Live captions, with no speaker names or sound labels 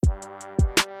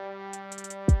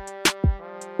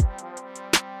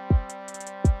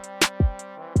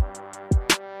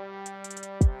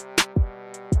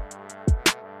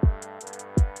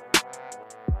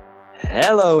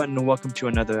Hello and welcome to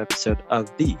another episode of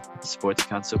the Sports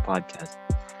Council Podcast.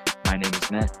 My name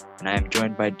is Matt and I am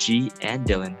joined by G and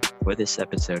Dylan for this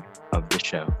episode of the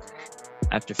show.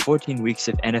 After 14 weeks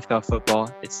of NFL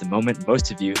football, it's the moment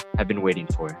most of you have been waiting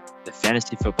for, the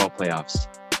fantasy football playoffs.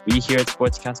 We here at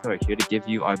Sports Council are here to give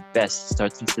you our best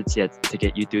starts and sits yet to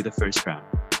get you through the first round.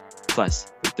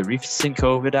 Plus, with the recent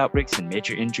COVID outbreaks and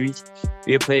major injuries,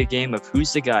 we will play a game of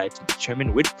Who's the Guy to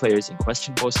determine which players in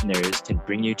questionable scenarios can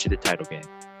bring you to the title game.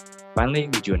 Finally,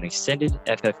 we do an extended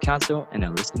FF Council and a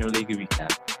Listener League recap.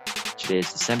 Today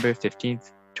is December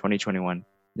 15th, 2021.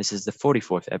 This is the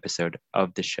 44th episode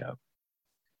of the show.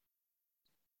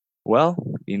 Well,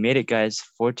 we made it, guys.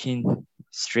 14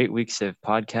 straight weeks of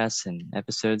podcasts and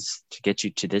episodes to get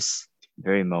you to this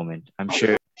very moment. I'm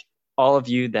sure all of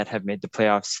you that have made the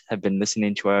playoffs have been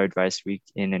listening to our advice week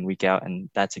in and week out,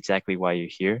 and that's exactly why you're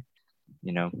here.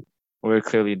 You know, we're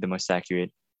clearly the most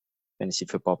accurate fantasy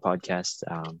football podcast.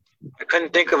 I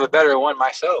couldn't think of a better one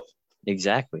myself.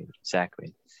 Exactly.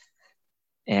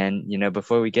 And,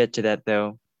 before we get to that,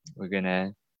 though, we're going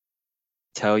to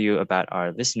tell you about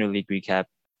our Listener League recap,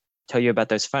 tell you about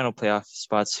those final playoff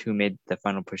spots, who made the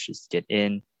final pushes to get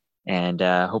in, and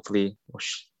hopefully we'll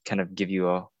kind of give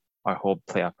you our whole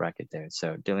playoff bracket there.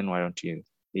 So, Dylan, why don't you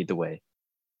lead the way?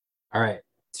 All right.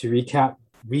 To recap,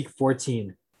 week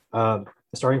 14,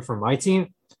 starting from my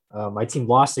team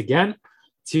lost again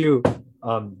to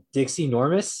Dixie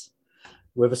Normus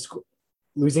with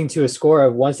losing to a score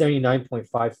of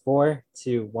 179.54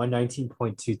 to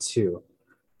 119.22.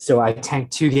 So I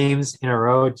tanked 2 games in a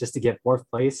row just to get 4th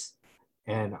place,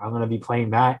 and I'm going to be playing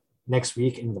Matt next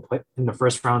week in the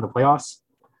first round of the playoffs.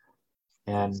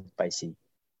 And spicy.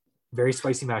 Very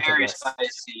spicy matchup. Very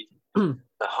spicy. The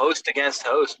host against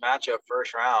host matchup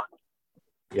first round.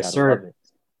 Yes, sir.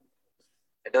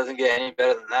 It doesn't get any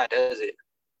better than that, does it?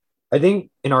 I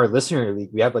think in our listener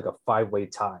league, we have like a 5-way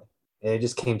tie. And it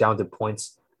just came down to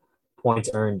points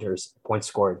earned or points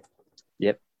scored.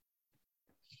 Yep.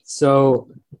 So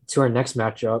to our next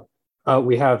matchup,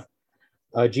 we have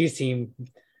G's team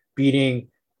beating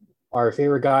our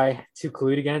favorite guy to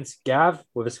collude against, Gav,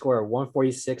 with a score of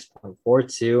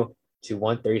 146.42 to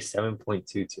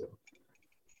 137.22.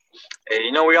 Hey,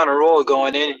 we're on a roll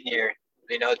going in here.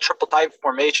 Triple type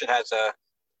formation it's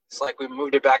like we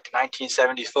moved it back to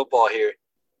 1970s football here.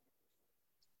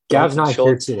 Gav's not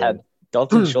here today.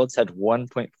 Dalton Schultz had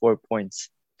 1.4 points.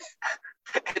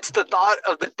 It's the thought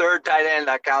of the third tight end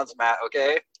that counts, Matt,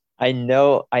 okay? I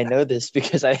know this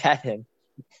because I had him.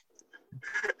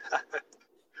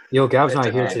 Yo, Gav's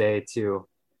not here today, too.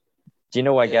 Do you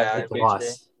know why Gav didn't here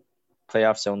today?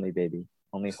 Playoffs only, baby.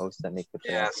 Only hosts that make the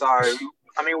playoffs. Yeah, sorry.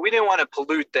 I mean, we didn't want to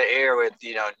pollute the air with,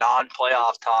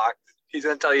 non-playoff talk. He's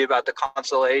going to tell you about the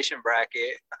consolation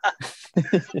bracket.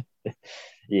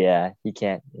 Yeah, he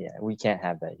can't. Yeah, we can't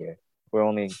have that here. We're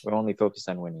only focused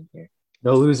on winning here.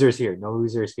 No losers here.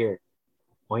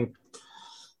 Point.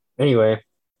 Anyway,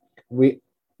 the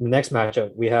next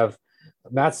matchup, we have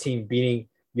Matt's team beating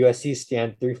USC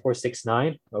Stan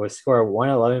 3469 with a score of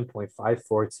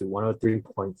 111.54 to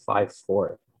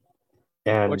 103.54.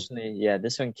 And unfortunately, yeah,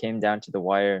 this one came down to the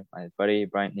wire. My buddy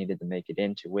Bryant needed to make it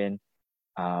in to win.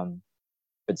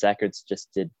 But Zach Ertz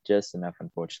just did just enough,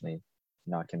 unfortunately, to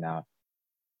knock him out.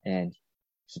 And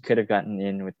he could have gotten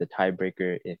in with the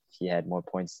tiebreaker if he had more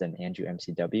points than Andrew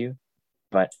MCW.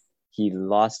 But he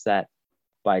lost that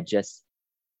by just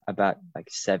about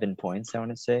 7 points, I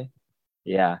want to say.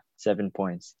 Yeah, 7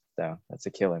 points. So that's a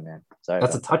killer, man. Sorry.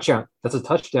 That's a touchdown. That's a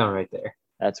touchdown right there.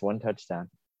 That's one touchdown.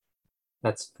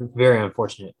 That's very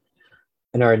unfortunate.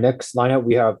 In our next matchup,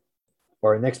 we have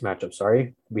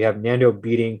Nando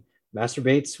beating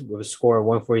Masturbates with a score of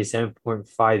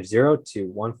 147.50 to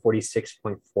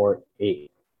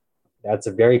 146.48. That's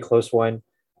a very close one.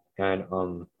 And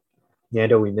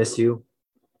Nando, we miss you.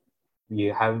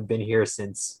 You haven't been here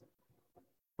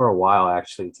for a while,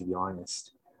 actually, to be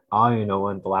honest. I don't even know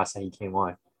when the last time he came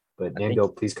on. But Nando,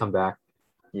 please come back.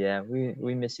 Yeah,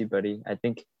 we miss you, buddy. I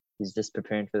think he's just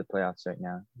preparing for the playoffs right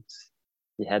now.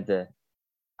 He had to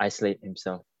isolate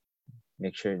himself,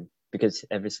 make sure, because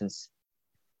ever since,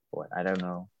 I don't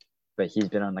know, but he's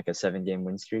been on a 7-game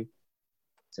win streak.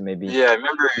 So maybe. Yeah,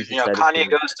 remember, Kanye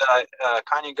goes to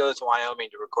Wyoming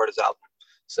to record his album.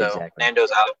 So exactly.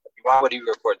 Nando's out. Why would he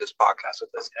record this podcast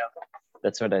with us?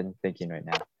 That's what I'm thinking right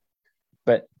now.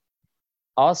 But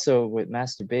also with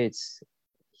Master Bates,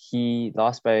 he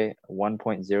lost by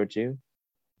 1.02,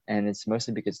 and it's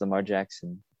mostly because Lamar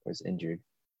Jackson was injured.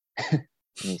 And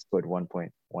he scored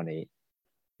 1.18,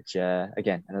 which,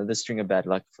 again, another string of bad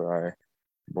luck for our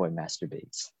boy Master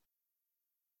Bates.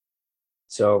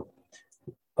 So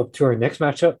up to our next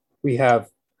matchup, We have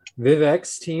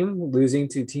Vivek's team losing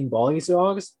to Team Balling's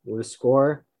Dogs with a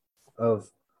score of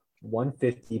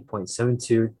 150.72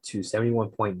 to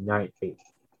 71.98.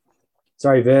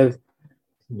 Sorry, Viv,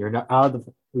 you're not out of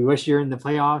the. We wish you're in the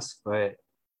playoffs, but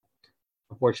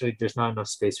unfortunately, there's not enough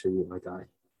space for you, my guy.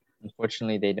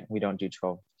 Unfortunately, we don't do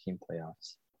 12-team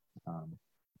playoffs,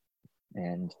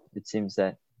 and it seems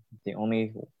that the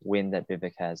only win that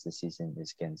Vivek has this season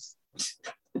is against.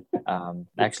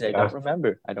 Actually,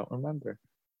 I don't remember.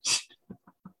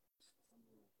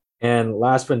 And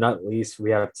last but not least,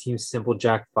 we have Team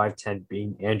Simplejack 510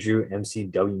 beating Andrew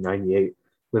MCW 98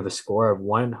 with a score of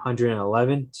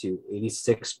 111 to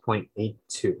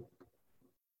 86.82.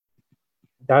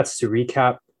 That's to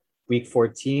recap week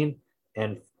 14.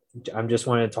 And I'm just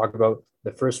wanting to talk about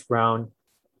the first round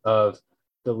of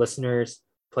the listeners'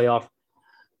 playoffs.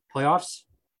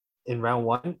 In round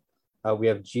one, we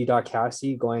have G.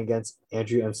 Cassie going against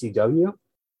Andrew MCW.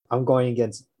 I'm going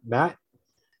against Matt.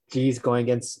 G's going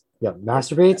against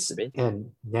Masturbates,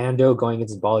 and Nando going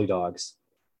against Bolly Dogs.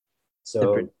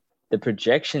 So the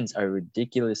projections are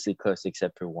ridiculously close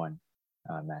except for one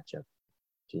matchup,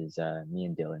 which is me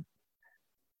and Dylan.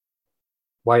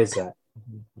 Why is that?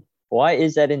 Why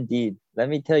is that indeed? Let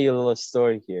me tell you a little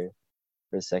story here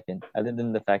for a second. Other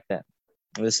than the fact that,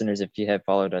 listeners, if you have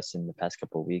followed us in the past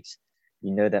couple of weeks,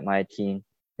 you know that my team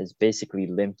has basically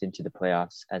limped into the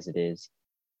playoffs as it is.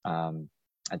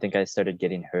 I think I started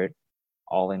getting hurt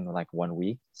all in like 1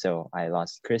 week. So I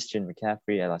lost Christian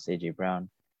McCaffrey, I lost AJ Brown,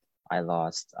 I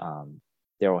lost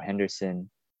Daryl Henderson,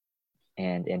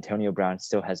 and Antonio Brown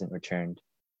still hasn't returned.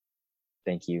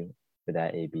 Thank you for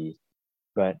that, AB.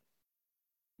 But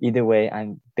either way,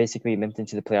 I'm basically limped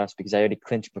into the playoffs because I already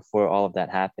clinched before all of that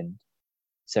happened.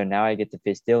 So now I get to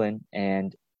face Dylan,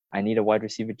 and I need a wide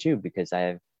receiver too because I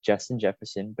have Justin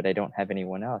Jefferson, but I don't have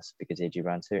anyone else because AJ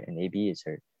Brown's hurt and AB is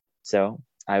hurt. So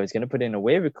I was going to put in a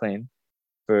waiver claim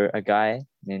for a guy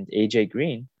named AJ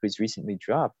Green, who's recently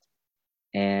dropped.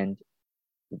 And,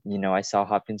 I saw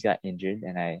Hopkins got injured,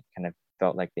 and I kind of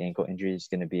felt like the ankle injury is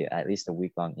going to be at least a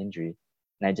week-long injury.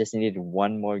 And I just needed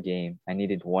one more game. I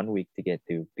needed 1 week to get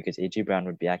through because AJ Brown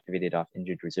would be activated off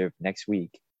injured reserve next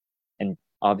week. And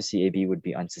obviously AB would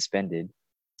be unsuspended.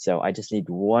 So I just need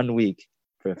 1 week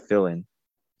for a fill-in.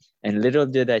 And little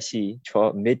did I see,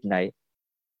 midnight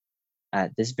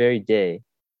at this very day,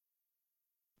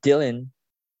 Dylan,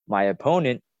 my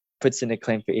opponent, puts in a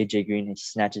claim for AJ Green and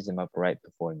snatches him up right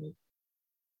before me.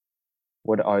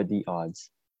 What are the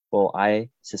odds? Well, I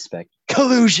suspect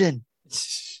collusion.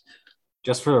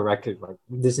 Just for the record, like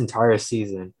this entire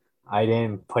season, I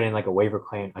didn't put in like a waiver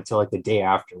claim until like the day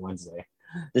after Wednesday.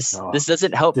 This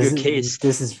doesn't help your case.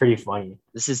 This is pretty funny.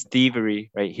 This is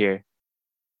thievery right here.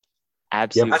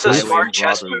 Absolute. That's a smart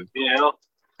chess move,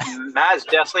 Matt's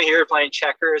definitely here playing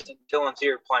checkers, and Dylan's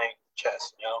here playing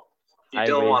chess.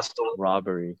 Dylan wants to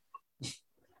robbery.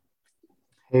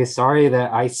 Hey, sorry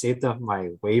that I saved up my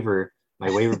waiver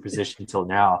position until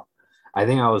now. I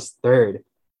think I was third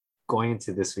going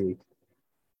into this week.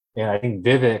 And I think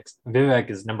Vivek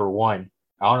is number one.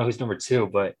 I don't know who's number two,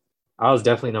 but I was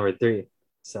definitely number three.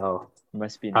 So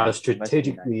must be nice. I was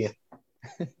strategically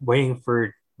waiting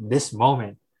for this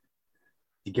moment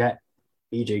to get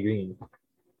AJ Green.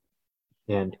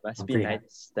 And it must be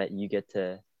nice that you get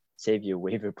to save your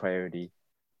waiver priority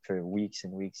for weeks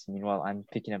and weeks. Meanwhile, I'm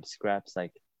picking up scraps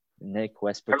like Nick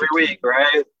Westbrook every week,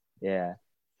 right? Yeah,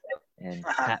 and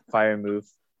Pat Firemove,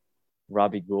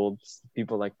 Robbie Gould,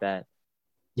 people like that.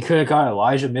 You could have got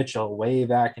Elijah Mitchell way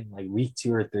back in like week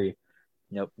 2 or 3.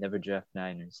 Nope, never draft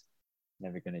Niners.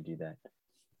 Never gonna do that.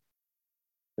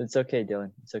 But it's okay,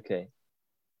 Dylan. It's okay.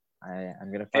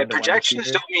 I'm gonna find.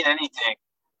 Projections don't mean anything.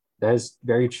 That is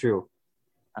very true.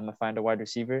 I'm gonna find a wide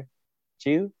receiver,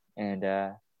 too, and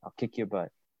I'll kick your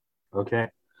butt. Okay,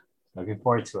 looking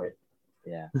forward to it.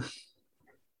 Yeah.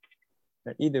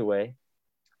 But either way,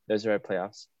 those are our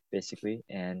playoffs basically,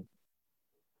 and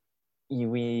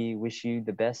we wish you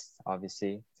the best,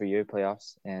 obviously, for your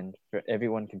playoffs and for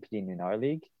everyone competing in our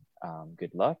league.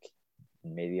 Good luck,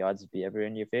 and may the odds be ever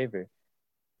in your favor.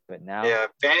 But now,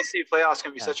 fantasy playoffs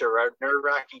can be such a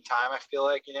nerve-wracking time. I feel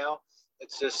like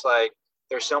it's just like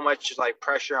there's so much like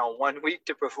pressure on 1 week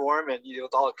to perform, and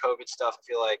with all the COVID stuff, I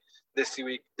feel like this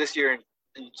year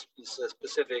in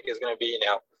specific is going to be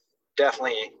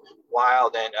definitely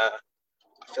wild, and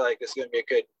I feel like this is going to be a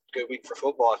good week for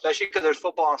football, especially because there's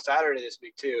football on Saturday this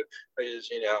week too, which is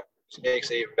makes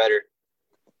it even better.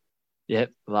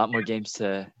 Yep, a lot more games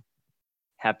to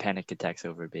have panic attacks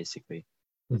over, basically.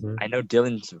 Mm-hmm. I know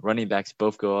Dylan's running backs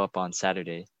both go up on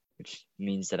Saturday, which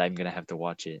means that I'm gonna have to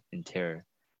watch it in terror.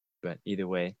 But either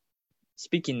way,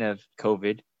 speaking of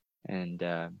COVID, and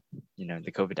the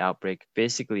COVID outbreak.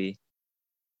 Basically,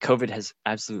 COVID has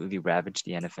absolutely ravaged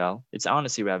the NFL. It's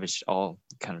honestly ravaged all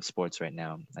kind of sports right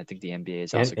now. I think the NBA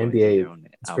is also going through their own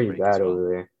it's pretty outbreak as bad well. over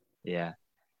there. Yeah.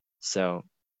 So,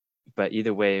 but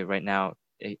either way, right now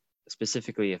it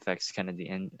specifically affects kind of the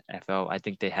NFL. I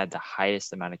think they had the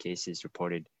highest amount of cases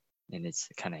reported, and it's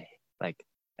kind of like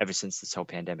ever since this whole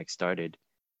pandemic started,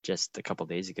 just a couple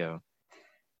days ago,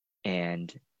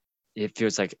 and it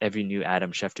feels like every new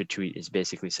Adam Schefter tweet is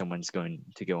basically someone's going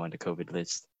to go on the COVID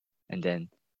list, and then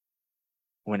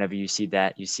whenever you see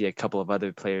that, you see a couple of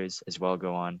other players as well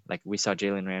go on. Like we saw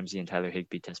Jalen Ramsey and Tyler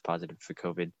Higbee test positive for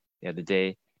COVID the other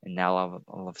day, and now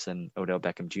all of a sudden Odell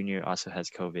Beckham Jr. also has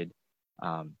COVID.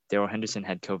 Darrell Henderson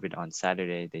had COVID on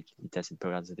Saturday. He tested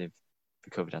positive for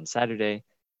COVID on Saturday.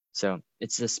 So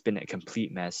it's just been a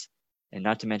complete mess. And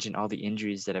not to mention all the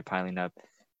injuries that are piling up.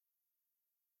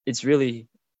 It's really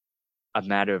a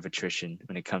matter of attrition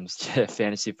when it comes to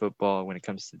fantasy football, when it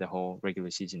comes to the whole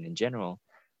regular season in general.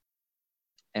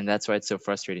 And that's why it's so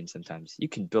frustrating sometimes. You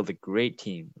can build a great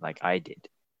team like I did.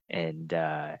 And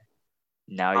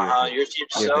now your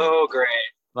team's so great.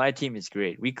 My team is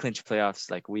great. We clinched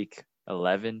playoffs like week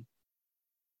 11.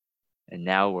 And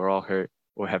now we're all hurt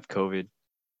or have COVID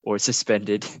or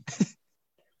suspended.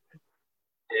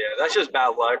 Yeah, that's just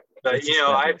bad luck. But, I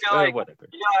feel like, whatever.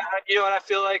 And I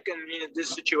feel like in these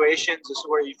situations, this is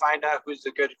where you find out who's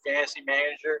a good fantasy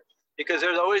manager, because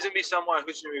there's always going to be someone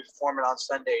who's going to be performing on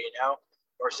Sunday,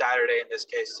 or Saturday in this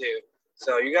case too.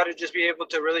 So you got to just be able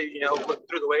to really, look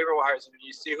through the waiver wires and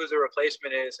you see who the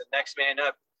replacement is and next man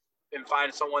up and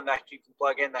find someone that you can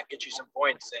plug in that gets you some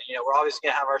points. And, we're obviously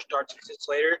going to have our starts and sits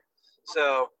later.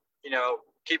 So,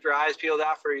 keep your eyes peeled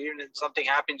out for even if something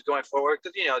happens going forward.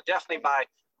 Because, definitely by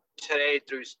today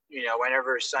through,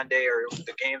 whenever Sunday or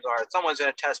the games are, someone's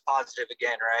going to test positive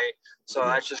again, right? So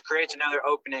that just creates another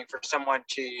opening for someone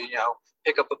to,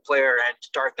 pick up a player and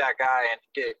start that guy and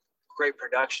get great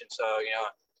production. So,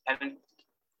 and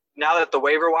now that the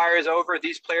waiver wire is over,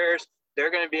 these players, they're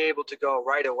going to be able to go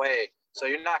right away. So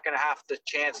you're not going to have the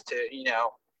chance to,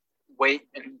 wait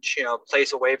and,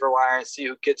 place a waiver wire and see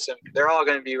who gets them. They're all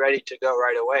going to be ready to go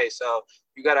right away. So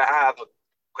you got to have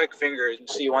quick fingers and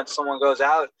see once someone goes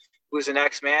out, who's the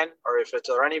next man, or if it's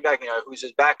a running back, who's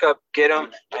his backup, get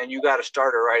him, and you got to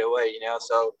start her right away,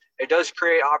 So it does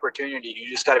create opportunity. You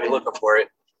just got to be looking for it.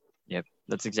 Yep,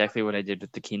 that's exactly what I did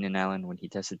with the Keenan Allen when he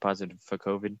tested positive for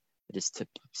COVID. I just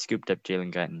scooped up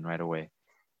Jalen Guyton right away.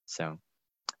 So,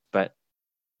 but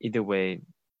either way,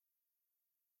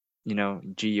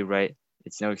 G, you're right.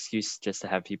 It's no excuse just to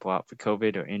have people out for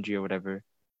COVID or injury or whatever.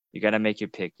 You got to make your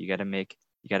pick. You got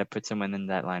to put someone in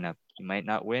that lineup. You might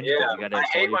not win. Yeah, but you gotta I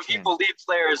hate when people leave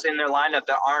players in their lineup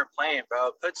that aren't playing,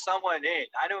 bro. Put someone in.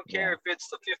 I don't care if it's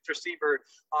the fifth receiver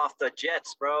off the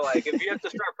Jets, bro. Like if you have to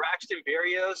start Braxton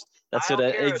Berrios, that's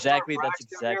exactly what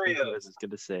I was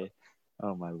gonna say.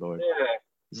 Oh my lord. Yeah.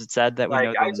 Is it sad that we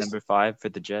know they're number 5 for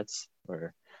the Jets?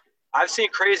 Or I've seen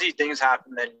crazy things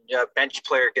happen. Then a bench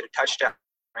player get a touchdown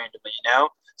randomly.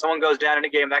 Someone goes down in a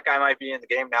game. That guy might be in the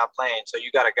game now playing. So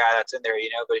you got a guy that's in there.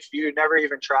 But if you never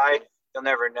even try, you'll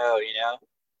never know.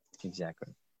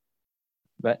 Exactly.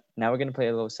 But now we're gonna play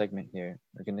a little segment here.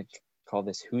 We're gonna call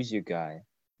this "Who's Your Guy?"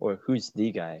 or "Who's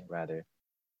the Guy?" rather.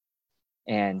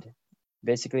 And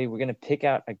basically, we're gonna pick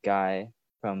out a guy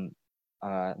from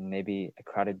maybe a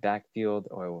crowded backfield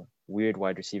or weird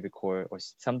wide receiver core or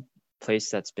some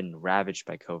place that's been ravaged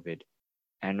by COVID.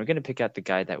 And we're going to pick out the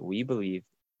guy that we believe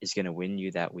is going to win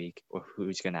you that week or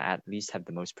who's going to at least have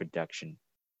the most production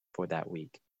for that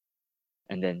week.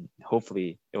 And then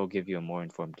hopefully it will give you a more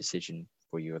informed decision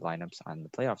for your lineups on the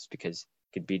playoffs, because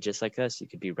it could be just like us. You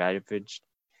could be ravaged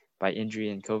by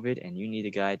injury and COVID and you need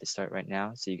a guy to start right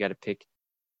now. So you got to pick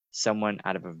someone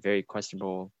out of a very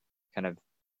questionable kind of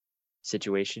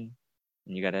situation,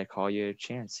 and you got to call your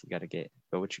chance. You got to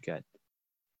go with your gut.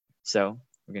 So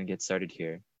we're going to get started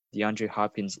here. DeAndre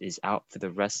Hopkins is out for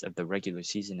the rest of the regular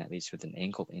season, at least with an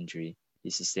ankle injury. He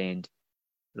sustained,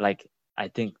 I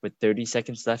think with 30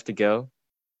 seconds left to go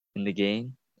in the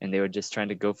game, and they were just trying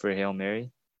to go for a Hail Mary,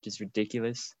 which is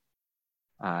ridiculous.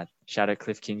 Shout out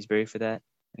Cliff Kingsbury for that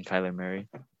and Kyler Murray.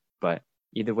 But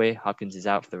either way, Hopkins is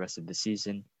out for the rest of the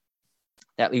season.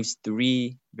 That leaves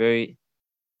 3 very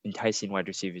enticing wide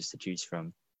receivers to choose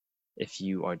from if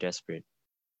you are desperate.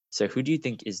 So who do you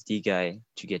think is the guy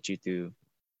to get you through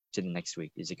to the next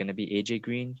week? Is it going to be AJ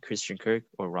Green, Christian Kirk,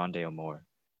 or Rondale Moore?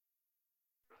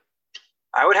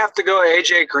 I would have to go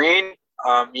AJ Green.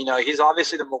 He's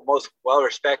obviously the most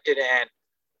well-respected and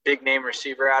big-name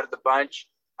receiver out of the bunch.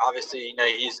 Obviously,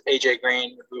 he's AJ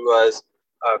Green, who was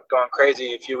going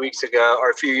crazy a few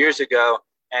years ago,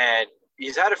 and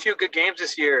he's had a few good games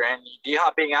this year. And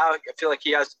D-Hop being out, I feel like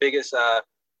he has the biggest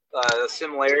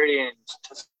similarity in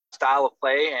style of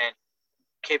play and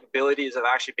capabilities of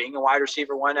actually being a wide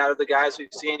receiver one out of the guys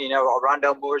we've seen.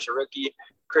 Rondell Moore's a rookie.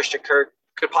 Christian Kirk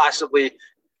could possibly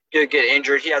get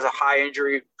injured. He has a high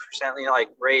injury percentage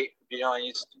rate.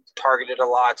 He's targeted a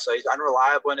lot, so he's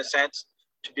unreliable in a sense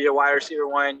to be a wide receiver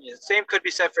one. The same could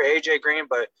be said for AJ Green,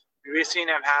 but we've seen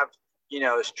him have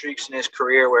streaks in his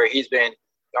career where he's been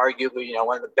arguably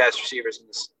one of the best receivers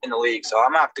in the league. So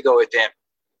I'm gonna have to go with him.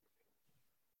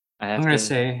 I'm gonna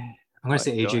say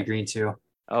AJ Green too.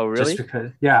 Oh, really? Just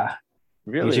because, yeah.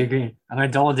 Really? AJ Green. I'm gonna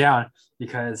double down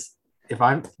because if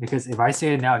I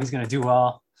say it now, he's gonna do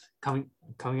well.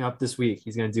 Coming up this week,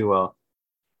 he's gonna do well.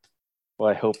 Well,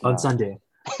 I hope on not. Sunday.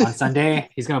 On Sunday,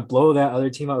 he's gonna blow that other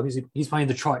team out. He's playing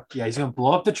Detroit. Yeah, he's gonna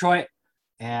blow up Detroit,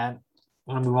 and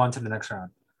I'm gonna move on to the next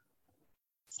round.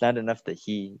 It's not enough that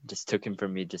he just took him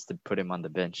from me just to put him on the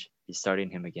bench. He's starting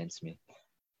him against me.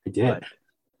 I did. But,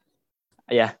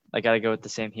 yeah, I gotta go with the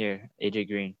same here. AJ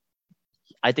Green.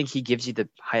 I think he gives you the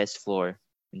highest floor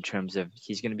in terms of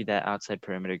he's going to be that outside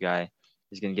perimeter guy.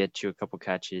 He's going to get you a couple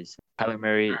catches. Kyler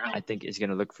Murray, I think, is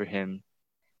going to look for him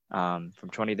from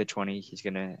 20 to 20. He's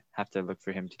going to have to look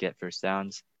for him to get first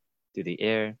downs through the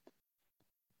air.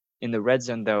 In the red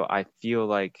zone, though, I feel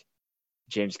like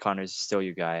James Conner is still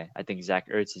your guy. I think Zach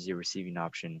Ertz is your receiving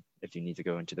option if you need to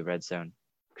go into the red zone.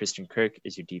 Christian Kirk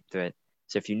is your deep threat.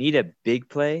 So if you need a big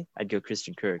play, I'd go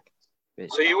Christian Kirk.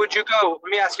 So would you go?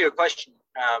 Let me ask you a question.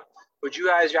 Would you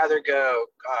guys rather go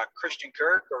Christian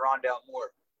Kirk or Rondell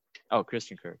Moore? Oh,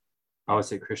 Christian Kirk. I would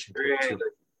say Christian Kirk too.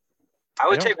 I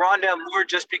would take Rondell Moore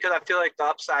just because I feel like the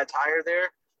upside's higher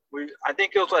there. I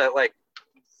think it was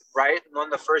right in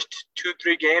the first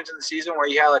 2-3 games in the season where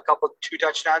he had a couple 2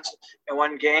 touchdowns in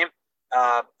one game,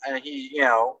 and he,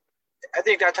 I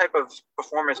think that type of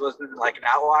performance wasn't like an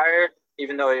outlier,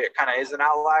 even though it kind of is an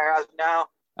outlier as of now.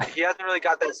 He hasn't really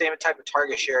got that same type of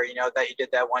target share, that he did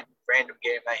that one random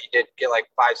game that he did get 5-6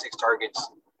 targets.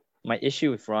 My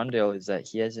issue with Rondell is that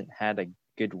he hasn't had a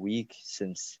good week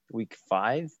since week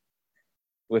 5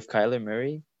 with Kyler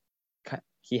Murray.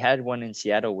 He had one in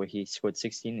Seattle where he scored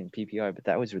 16 in PPR, but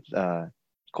that was with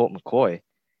Colt McCoy.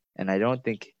 And I don't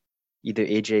think either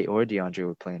AJ or DeAndre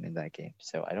were playing in that game.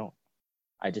 So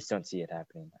I just don't see it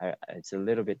happening. It's a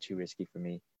little bit too risky for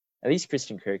me. At least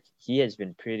Christian Kirk, he has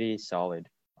been pretty solid,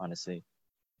 honestly.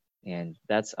 And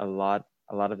that's a lot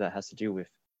of that has to do with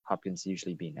Hopkins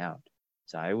usually being out.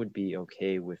 So I would be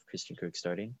okay with Christian Kirk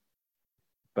starting.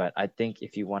 But I think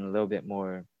if you want a little bit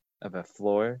more of a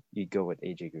floor, you go with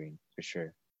AJ Green for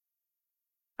sure.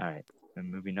 All right,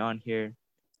 and moving on here.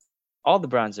 All the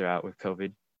Browns are out with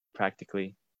COVID,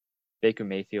 practically. Baker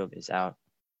Mayfield is out.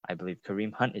 I believe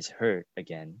Kareem Hunt is hurt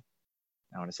again.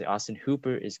 I want to say Austin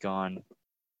Hooper is gone.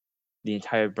 The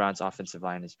entire Browns offensive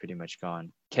line is pretty much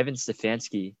gone. Kevin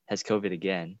Stefanski has COVID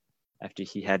again after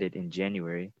he had it in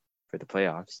January for the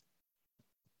playoffs.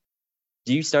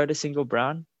 Do you start a single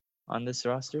Brown on this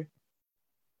roster?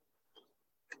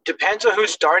 Depends on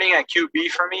who's starting at QB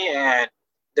for me, and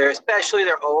especially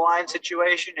their O-line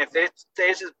situation. If it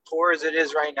stays as poor as it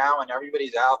is right now and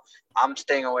everybody's out, I'm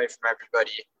staying away from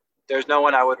everybody. There's no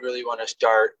one I would really want to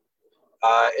start.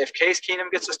 If Case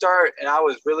Keenum gets a start and I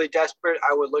was really desperate,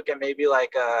 I would look at maybe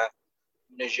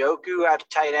Njoku at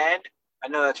tight end. I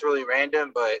know that's really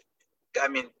random, but I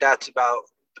mean, that's about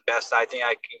the best I think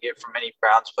I can get from any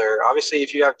Browns player. Obviously,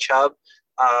 if you have Chubb,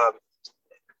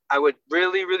 I would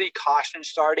really, really caution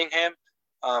starting him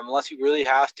unless you really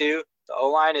have to. The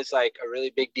O-line is a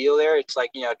really big deal there. It's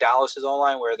Dallas's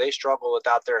O-line where they struggle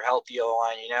without their healthy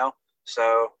O-line,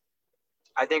 So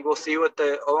I think we'll see what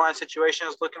the O-line situation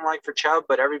is looking like for Chubb,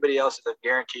 but everybody else is a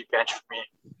guaranteed bench for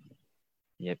me.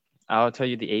 Yep. I'll tell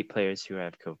you the 8 players who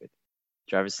have COVID.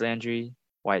 Jarvis Landry,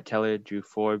 Wyatt Teller, Drew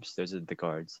Forbes, those are the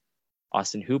guards.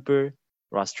 Austin Hooper,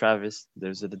 Ross Travis,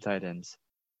 those are the tight ends.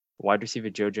 Wide receiver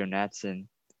JoJo Natson,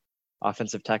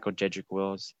 offensive tackle Jedrick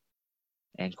Wills,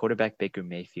 and quarterback Baker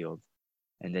Mayfield.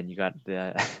 And then you got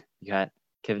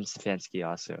Kevin Stefanski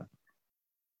also.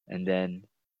 And then,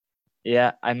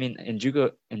 yeah, I mean,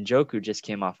 Njoku just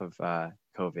came off of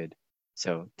COVID,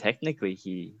 so technically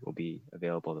he will be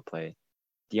available to play.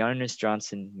 Dearness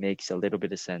Johnson makes a little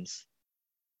bit of sense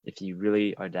if you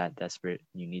really are that desperate,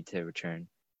 you need to return.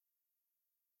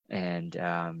 And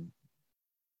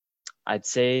I'd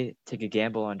say take a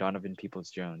gamble on Donovan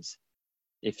Peoples-Jones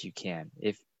if you can.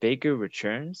 If Baker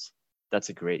returns, that's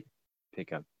a great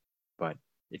pickup. But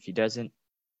if he doesn't,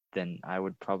 then I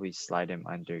would probably slide him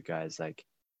under guys like,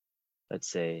 let's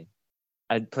say,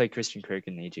 I'd play Christian Kirk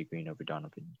and AJ Green over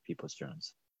Donovan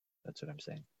Peoples-Jones. That's what I'm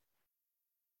saying.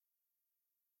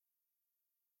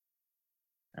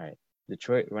 All right.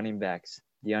 Detroit running backs.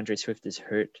 DeAndre Swift is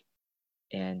hurt,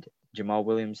 and Jamal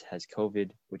Williams has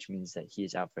COVID, which means that he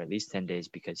is out for at least 10 days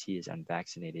because he is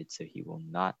unvaccinated, so he will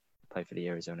not play for the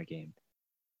Arizona game.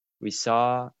 We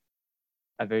saw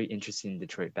a very interesting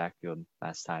Detroit backfield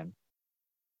last time.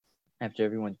 After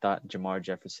everyone thought Jamar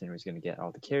Jefferson was going to get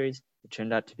all the carries, it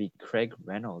turned out to be Craig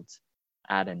Reynolds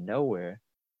out of nowhere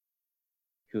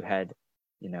who had,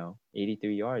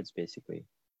 83 yards basically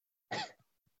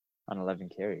on 11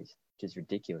 carries, which is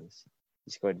ridiculous.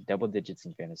 He scored double digits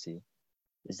in fantasy.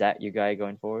 Is that your guy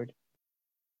going forward?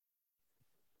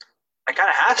 It kind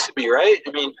of has to be, right?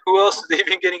 I mean, who else is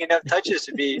even getting enough touches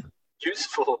to be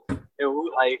useful?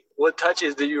 Like, what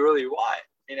touches do you really want?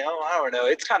 I don't know.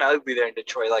 It's kind of ugly there in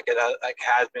Detroit, like it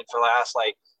has been for the last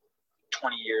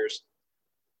 20 years.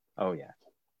 Oh yeah.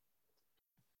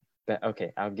 But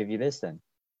okay, I'll give you this then.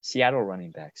 Seattle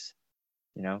running backs.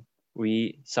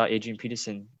 We saw Adrian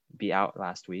Peterson be out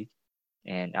last week,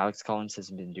 and Alex Collins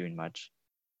hasn't been doing much.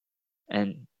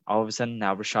 And all of a sudden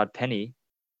now Rashad Penny,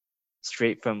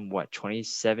 straight from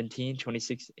 2017,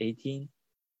 2018,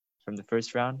 from the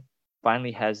first round,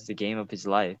 finally has the game of his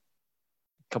life.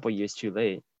 A couple years too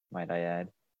late, might I add.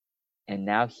 And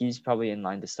now he's probably in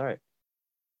line to start.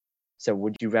 So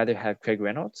would you rather have Craig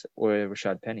Reynolds or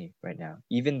Rashad Penny right now,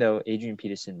 even though Adrian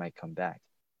Peterson might come back?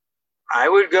 I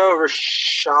would go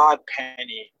Rashad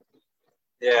Penny.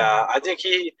 Yeah, I think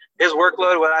his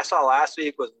workload, what I saw last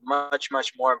week, was much,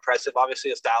 much more impressive.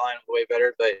 Obviously, the stat line was way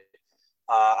better, but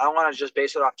I don't want to just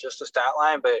base it off just the stat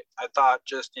line. But I thought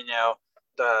just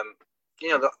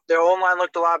their own line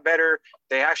looked a lot better.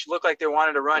 They actually looked like they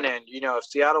wanted to run in. If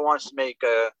Seattle wants to make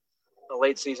a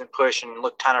late season push and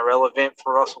look kind of relevant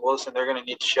for Russell Wilson, they're going to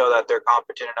need to show that they're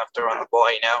competent enough to run the ball.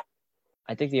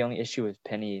 I think the only issue with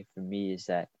Penny for me is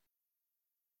that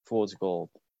fool's gold,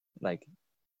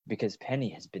 because Penny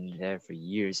has been there for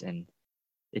years, and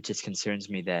it just concerns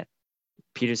me that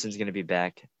Peterson's going to be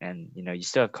back, and you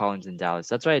still have Collins in Dallas.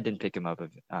 That's why I didn't pick him up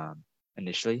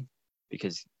initially,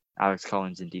 because Alex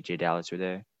Collins and DJ Dallas were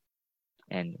there,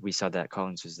 and we saw that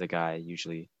Collins was the guy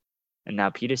usually, and now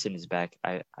Peterson is back.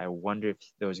 I wonder if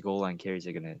those goal line carries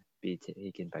are going to be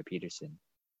taken by Peterson,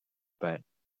 but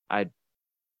I'd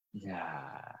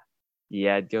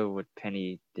go with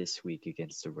Penny this week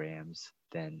against the Rams,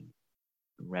 then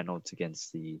Reynolds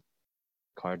against the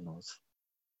Cardinals.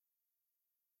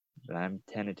 But I'm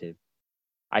tentative.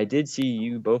 I did see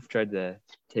you both tried to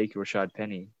take Rashad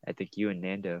Penny. I think you and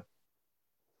Nando.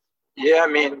 Yeah, I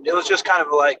mean, it was just kind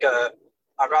of like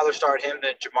I'd rather start him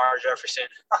than Jamar Jefferson.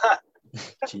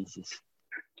 Jesus.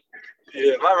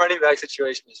 Yeah, my running back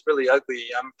situation is really ugly.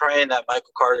 I'm praying that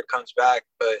Michael Carter comes back,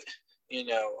 but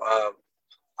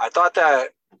I thought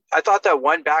that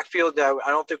one backfield that I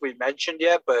don't think we mentioned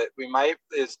yet, but we might,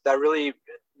 is that really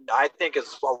I think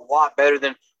is a lot better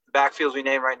than the backfields we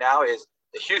name right now, is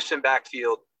the Houston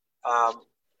backfield.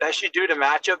 Especially due to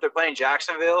matchup, they're playing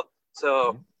Jacksonville,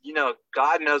 so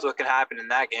God knows what can happen in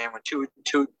that game when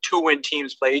two-win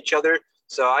teams play each other.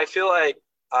 So I feel like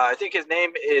I think his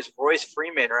name is Royce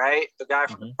Freeman, right? The guy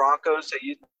from the Broncos. So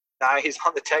now he's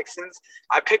on the Texans.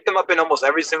 I picked him up in almost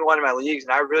every single one of my leagues,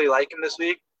 and I really like him this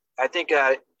week. I think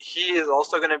he is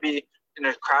also going to be in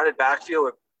a crowded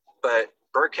backfield, but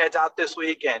Burkhead's out this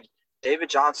week, and David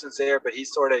Johnson's there, but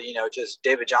he's sort of, just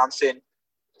David Johnson.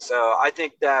 So I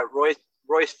think that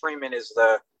Royce Freeman is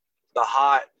the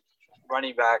hot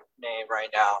running back name right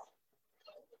now.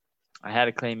 I had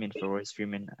a claim in for Royce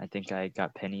Freeman. I think I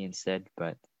got Penny instead,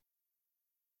 but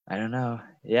I don't know.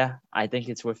 Yeah, I think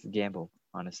it's worth the gamble,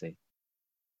 honestly.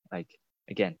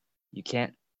 Again, you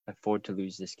can't afford to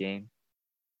lose this game.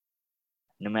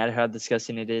 No matter how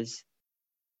disgusting it is.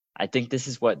 I think this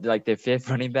is their fifth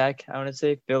running back, I want to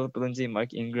say. Philip Lindsay,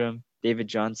 Mark Ingram, David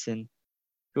Johnson.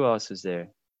 Who else was there?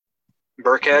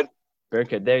 Burkhead,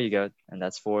 there you go. And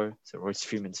that's 4. So Royce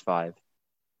Freeman's 5.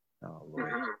 Oh,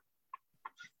 Lord. Mm-hmm.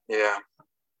 Yeah.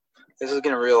 This is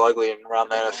getting real ugly around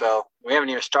the NFL. We haven't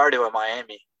even started with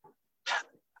Miami.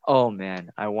 Oh,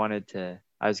 man. I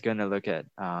was going to look at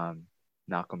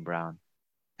Malcolm Brown.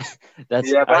 I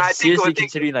was seriously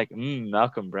considering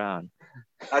Malcolm Brown.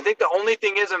 I think the only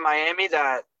thing is in Miami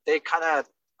that they kind of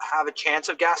have a chance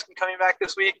of Gaskin coming back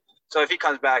this week. So if he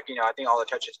comes back, I think all the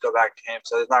touches go back to him.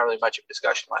 So there's not really much of a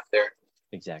discussion left there.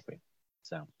 Exactly.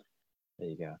 So there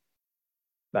you go.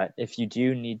 But if you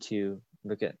do need to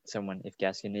look at someone, if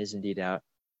Gaskin is indeed out,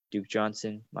 Duke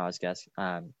Johnson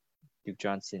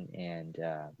and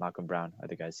Malcolm Brown are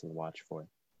the guys to watch for.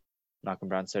 Malcolm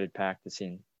Brown started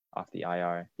practicing off the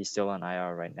IR. He's still on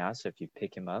IR right now, so if you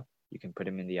pick him up, you can put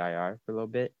him in the IR for a little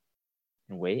bit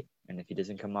and wait. And if he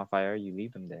doesn't come off IR, you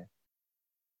leave him there.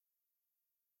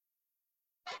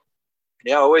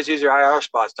 Yeah, always use your IR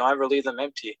spots. Don't ever leave them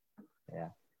empty. Yeah.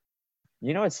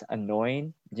 You know what's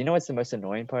annoying? You know what's the most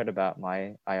annoying part about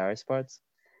my IR spots?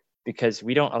 Because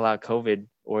we don't allow COVID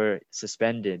or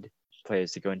suspended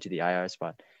players to go into the IR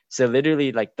spot. So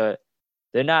literally, like they're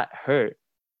not hurt.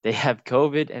 They have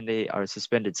COVID and they are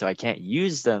suspended. So I can't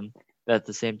use them. But at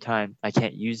the same time, I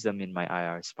can't use them in my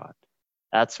IR spot.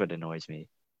 That's what annoys me.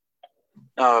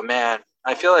 Oh man,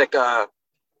 I feel like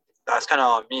that's kind of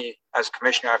on me as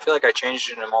commissioner. I feel like I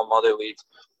changed it in all other leagues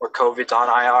where COVID's on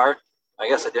IR. I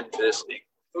guess I didn't for this league.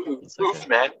 Oof,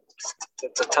 man.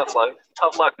 It's a tough luck.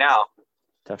 Tough luck now.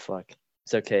 Tough luck.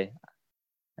 It's okay.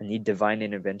 I need divine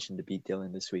intervention to beat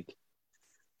Dylan this week.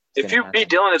 If you beat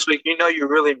Dylan this week, you know you're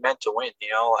really meant to win.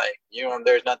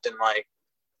 There's nothing like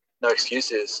no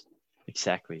excuses.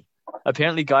 Exactly.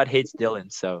 Apparently, God hates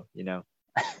Dylan, so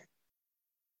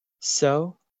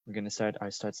So we're gonna start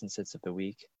our starts and sits of the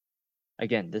week.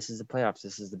 Again, this is the playoffs.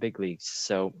 This is the big leagues.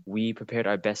 So we prepared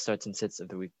our best starts and sits of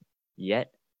the week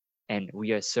yet, and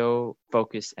we are so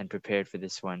focused and prepared for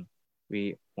this one.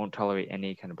 We won't tolerate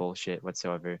any kind of bullshit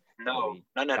whatsoever. No,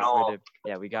 none at all.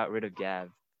 We got rid of Gav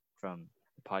from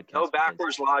the podcast. No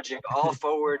backwards logic. All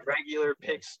forward, regular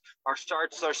picks. Our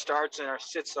starts are starts, and our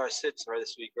sits are sits for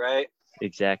this week, right?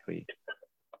 Exactly.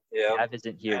 Yeah. Gav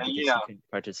isn't here because he couldn't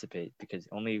participate because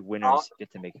only winners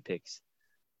get to make picks.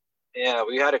 Yeah,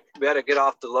 we had to get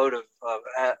off the load of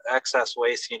excess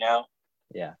waste,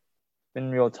 Yeah. In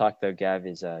real talk, though, Gav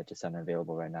is just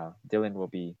unavailable right now. Dylan will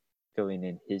be filling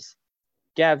in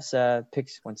Gav's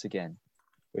picks once again,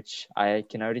 which I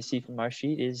can already see from our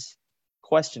sheet is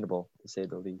questionable, to say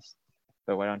the least.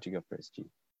 But why don't you go first, G?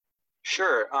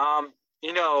 Sure. I'm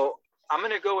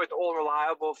going to go with old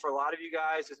reliable for a lot of you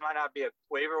guys. This might not be a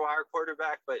waiver wire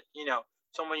quarterback, but,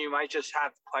 someone you might just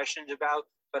have questions about.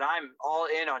 But I'm all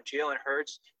in on Jalen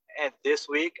Hurts. And this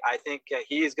week, I think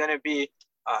he is going to be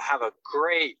have a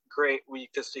great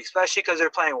week, especially because they're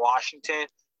playing Washington.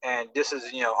 And this is,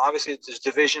 obviously it's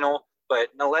divisional, but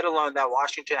let alone that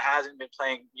Washington hasn't been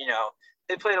playing,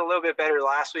 they played a little bit better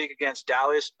last week against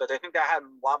Dallas, but I think that had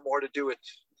a lot more to do with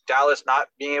Dallas not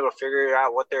being able to figure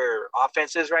out what their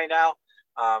offense is right now.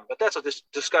 But that's a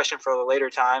discussion for a later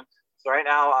time. So right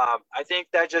now, I think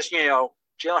that just,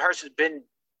 Jalen Hurts has been,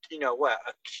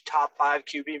 a top 5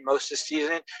 QB most this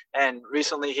season. And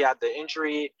recently he had the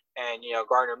injury and,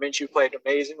 Gardner Minshew played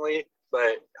amazingly.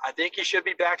 But I think he should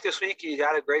be back this week. He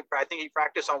had I think he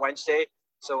practiced on Wednesday.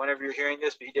 So whenever you're hearing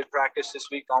this, but he did practice this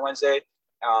week on Wednesday.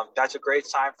 That's a great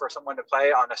time for someone to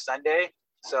play on a Sunday.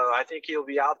 So I think he'll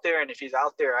be out there. And if he's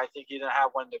out there, I think he's going to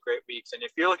have one of the great weeks. And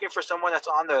if you're looking for someone that's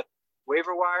on the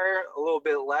waiver wire, a little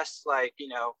bit less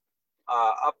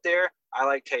up there, I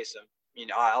like Taysom.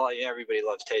 Everybody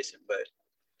loves Taysom, but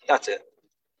that's it.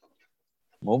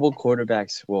 Mobile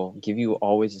quarterbacks will give you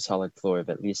always a solid floor of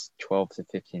at least 12 to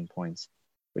 15 points,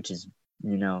 which is,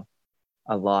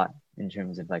 a lot in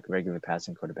terms of like regular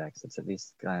passing quarterbacks. It's at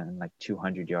least like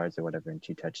 200 yards or whatever and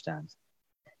 2 touchdowns.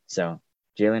 So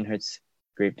Jalen Hurts,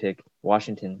 great pick.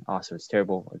 Washington also is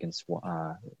terrible against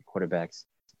quarterbacks.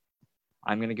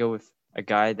 I'm going to go with a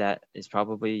guy that is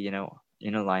probably,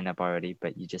 in a lineup already,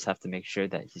 but you just have to make sure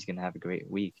that he's going to have a great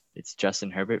week. It's Justin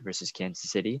Herbert versus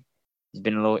Kansas City. He's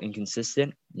been a little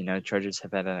inconsistent. Chargers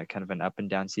have had a kind of an up and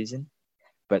down season.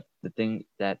 But the thing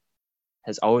that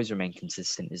has always remained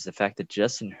consistent is the fact that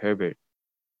Justin Herbert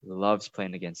loves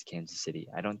playing against Kansas City.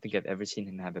 I don't think I've ever seen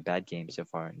him have a bad game so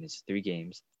far in his 3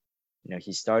 games.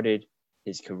 He started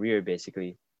his career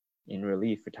basically in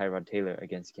relief for Tyrod Taylor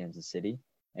against Kansas City,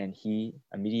 and he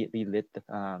immediately lit the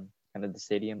kind of the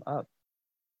stadium up,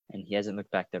 and he hasn't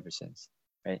looked back ever since,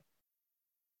 right?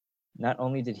 Not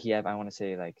only did he have, I want to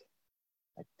say like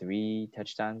 3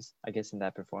 touchdowns, I guess, in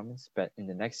that performance, but in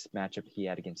the next matchup he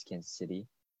had against Kansas City,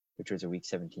 which was a Week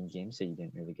 17 game, so you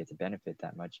didn't really get to benefit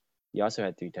that much. He also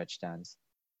had 3 touchdowns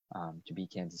to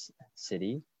beat Kansas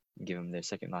City and give them their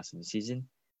second loss of the season.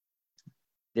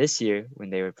 This year, when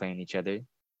they were playing each other,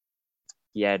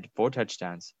 he had 4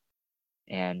 touchdowns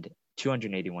and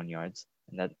 281 yards,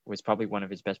 and that was probably one of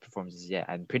his best performances yet.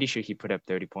 I'm pretty sure he put up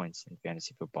 30 points in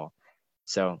fantasy football.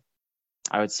 So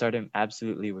I would start him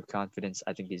absolutely with confidence.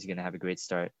 I think he's going to have a great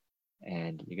start,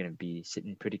 and you're going to be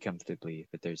sitting pretty comfortably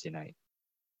for Thursday night.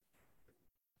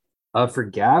 For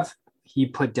Gav, he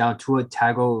put down Tua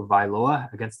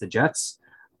Tagovailoa against the Jets.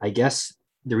 I guess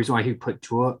the reason why he put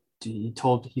Tua,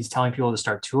 he's telling people to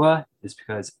start Tua is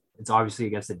because it's obviously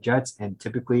against the Jets, and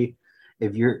typically,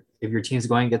 if your team's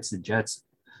going against the Jets,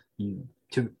 you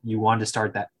want to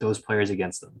start those players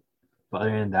against them. But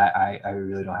other than that, I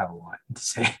really don't have a lot to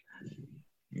say.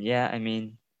 Yeah, I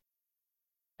mean,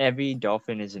 every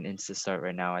Dolphin is an insta start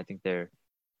right now. I think they're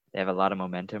They have a lot of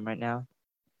momentum right now.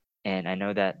 And I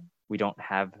know that we don't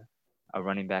have a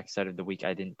running back start of the week.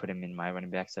 I didn't put him in my running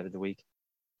back start of the week.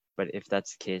 But if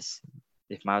that's the case,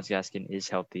 if Myles Gaskin is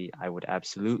healthy, I would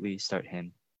absolutely start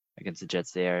him against the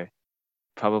Jets. They are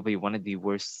probably one of the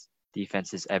worst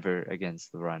defenses ever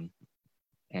against the run.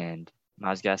 And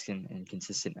Myles Gaskin,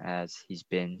 inconsistent as he's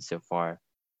been so far,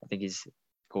 I think he's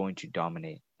going to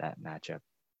dominate that matchup.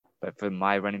 But for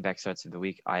my running back starts of the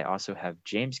week, I also have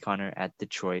James Conner at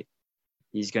Detroit.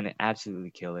 He's going to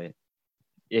absolutely kill it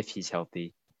if he's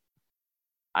healthy.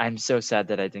 I'm so sad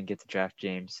that I didn't get to draft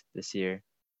James this year.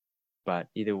 But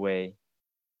either way,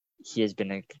 he has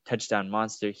been a touchdown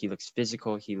monster. He looks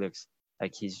physical. He looks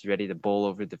like he's ready to bowl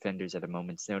over defenders at a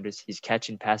moment's notice. He's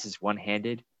catching passes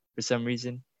one-handed for some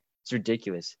reason. It's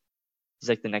ridiculous. He's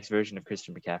like the next version of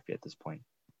Christian McCaffrey at this point.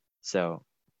 So,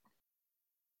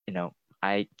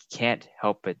 I can't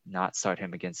help but not start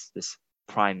him against this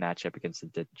prime matchup against the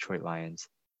Detroit Lions.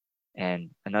 And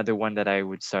another one that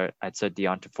I'd start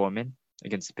D'Onta Foreman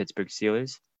against the Pittsburgh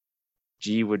Steelers.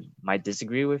 G might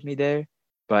disagree with me there,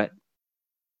 but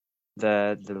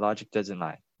the logic doesn't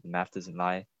lie. The math doesn't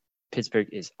lie. Pittsburgh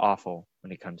is awful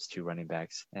when it comes to running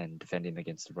backs and defending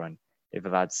against the run. They've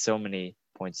allowed so many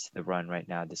points to the run right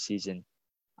now this season.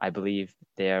 I believe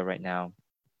they are right now.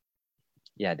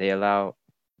 Yeah, they allow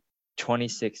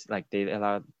 26.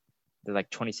 They're like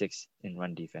 26 in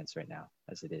run defense right now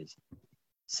as it is.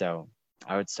 So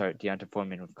I would start D'Onta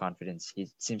Foreman with confidence. He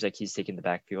seems like he's taking the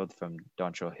backfield from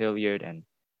Dontrell Hilliard and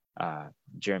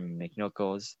Jeremy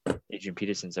McNichols. Adrian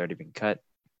Peterson's already been cut.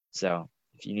 So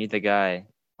if you need the guy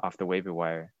off the waiver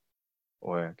wire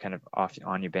or kind of off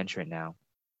on your bench right now,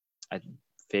 I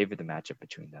favor the matchup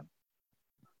between them.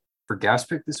 For Gav's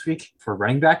pick this week, for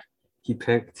running back, he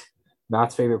picked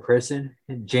Matt's favorite person,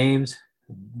 James,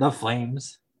 the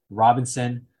Flames,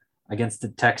 Robinson against the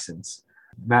Texans.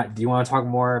 Matt, do you want to talk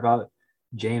more about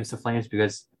James, the Flames,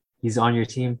 because he's on your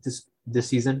team this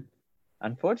season?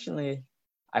 Unfortunately,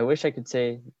 I wish I could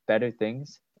say better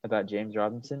things about James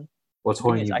Robinson. What's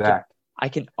holding you back?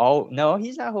 No,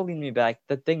 he's not holding me back.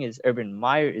 The thing is, Urban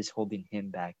Meyer is holding him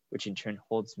back, which in turn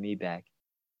holds me back.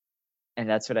 And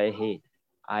that's what I hate.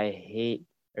 I hate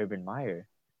Urban Meyer.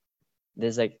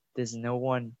 There's no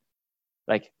one,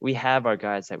 we have our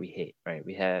guys that we hate, right?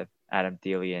 We have Adam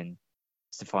Thielen,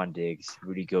 Stephon Diggs,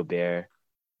 Rudy Gobert,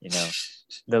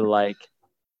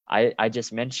 I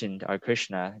just mentioned our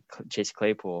Krishna, Chase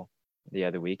Claypool, the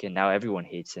other week, and now everyone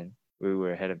hates him. We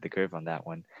were ahead of the curve on that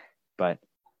one. But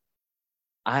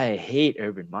I hate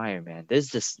Urban Meyer, man. There's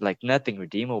just nothing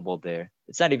redeemable there.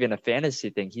 It's not even a fantasy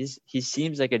thing. He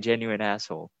seems like a genuine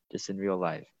asshole just in real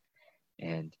life.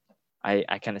 And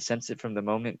I kind of sense it from the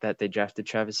moment that they drafted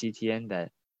Travis Etienne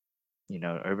that,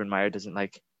 Urban Meyer doesn't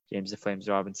like James the Flames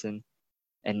Robinson.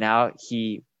 And now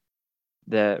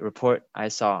the report I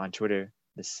saw on Twitter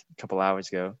this couple hours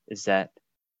ago is that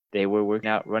they were working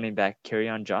out running back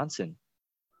Kerryon Johnson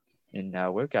in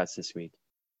workouts this week.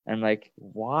 And I'm like,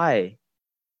 why?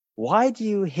 Why do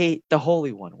you hate the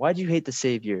Holy One? Why do you hate the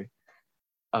savior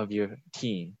of your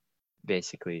team,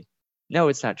 basically? No,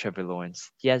 it's not Trevor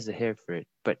Lawrence. He has the hair for it.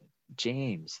 But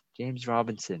James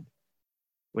Robinson,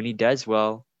 when he does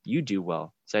well, you do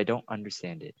well. So I don't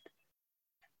understand it.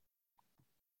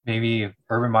 Maybe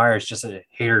Urban Meyer is just a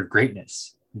hater of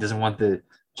greatness. He doesn't want the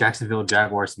Jacksonville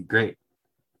Jaguars to be great.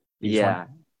 He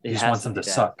just wants them to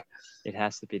suck. It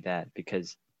has to be that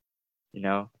because,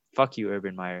 fuck you,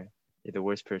 Urban Meyer. You're the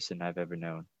worst person I've ever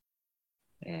known.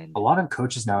 And a lot of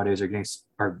coaches nowadays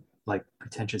are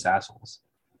pretentious assholes.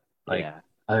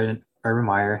 Other than Urban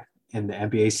Meyer in the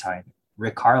NBA side,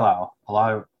 Rick Carlisle, a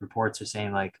lot of reports are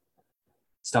saying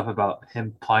stuff about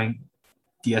him playing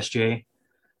DSJ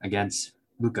against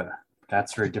Luka.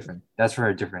 That's for a different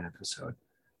episode.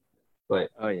 But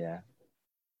oh yeah,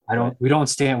 we don't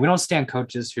stand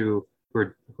coaches who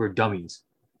are dummies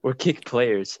or kick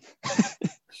players.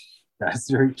 That's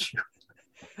very true.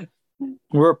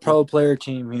 We're a pro player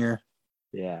team here.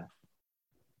 Yeah.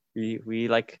 We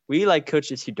like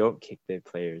coaches who don't kick their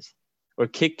players or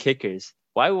kick kickers.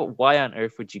 Why on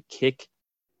earth would you kick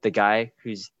the guy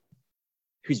whose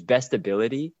best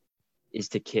ability is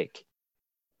to kick,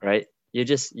 right? You're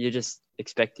just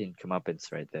expecting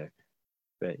comeuppance right there.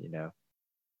 But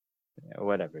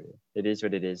whatever. It is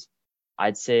what it is.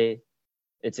 I'd say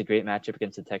it's a great matchup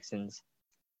against the Texans,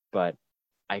 but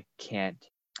I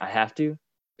have to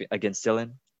against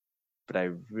Dylan, but I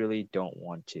really don't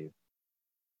want to.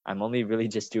 I'm only really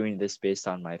just doing this based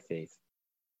on my faith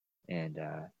and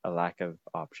a lack of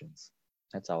options.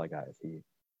 That's all I got for you.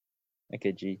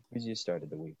 Okay, G, who's your start of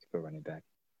the week for running back?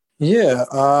 Yeah,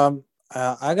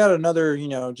 I got another,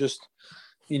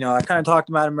 I kind of talked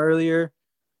about him earlier.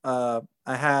 I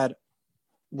had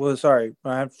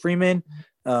Freeman.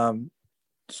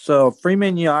 So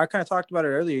Freeman, I kind of talked about it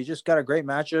earlier. He just got a great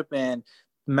matchup, and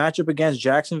the matchup against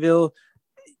Jacksonville,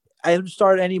 I would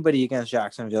start anybody against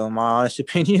Jacksonville, in my honest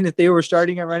opinion. If they were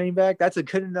starting at running back, that's a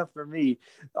good enough for me.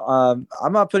 I'm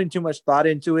not putting too much thought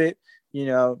into it.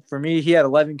 For me, he had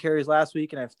 11 carries last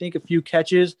week, and I think a few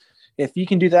catches. If he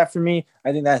can do that for me,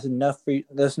 I think that's enough for you.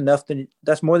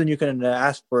 That's more than you can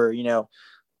ask for,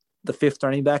 the fifth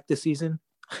running back this season.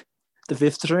 The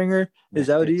fifth stringer. Is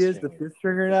that what he is? The fifth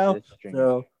stringer now?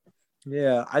 So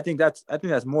yeah, I think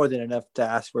that's more than enough to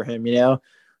ask for him,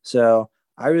 So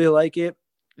I really like it.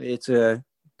 It's a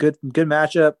good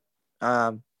matchup.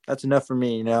 That's enough for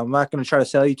me. I'm not going to try to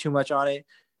sell you too much on it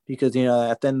because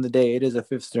at the end of the day, it is a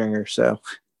fifth stringer. So,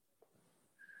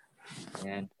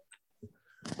 and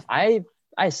I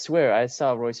swear I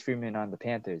saw Royce Freeman on the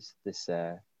Panthers this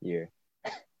year,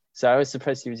 so I was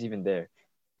surprised he was even there.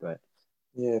 But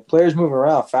yeah, players move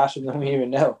around faster than we even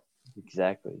know.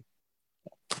 Exactly.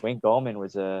 Wayne Gallman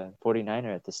was a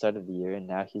 49er at the start of the year, and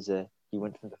now he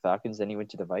went from the Falcons, then he went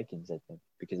to the Vikings, I think,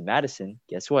 because Madison,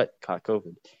 guess what, caught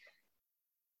COVID.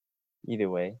 Either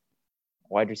way,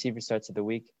 wide receiver starts of the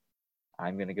week.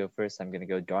 I'm going to go first. I'm going to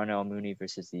go Darnell Mooney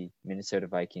versus the Minnesota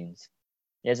Vikings.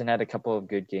 He hasn't had a couple of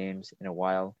good games in a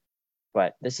while,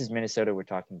 but this is Minnesota we're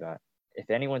talking about. If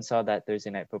anyone saw that Thursday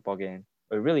night football game,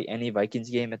 or really any Vikings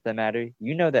game at that matter,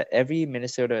 you know that every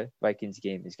Minnesota Vikings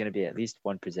game is going to be at least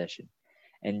one possession,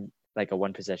 and like a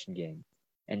one possession game.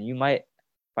 And you might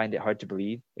find it hard to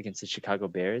believe against the Chicago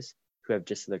Bears, who have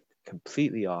just looked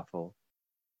completely awful.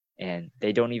 And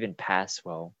they don't even pass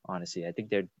well, honestly. I think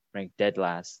they're ranked dead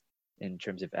last in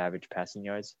terms of average passing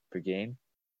yards per game.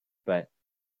 But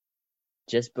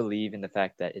just believe in the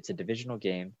fact that it's a divisional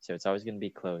game, so it's always going to be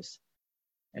close.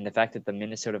 And the fact that the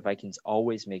Minnesota Vikings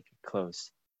always make it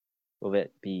close will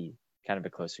it be kind of a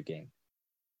closer game.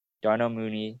 Darnell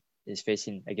Mooney is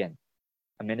facing, again,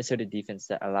 a Minnesota defense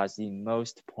that allows the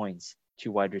most points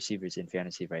to wide receivers in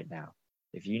fantasy right now.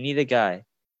 If you need a guy,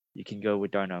 you can go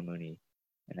with Darnell Mooney.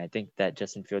 And I think that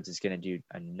Justin Fields is going to do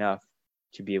enough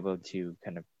to be able to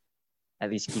kind of at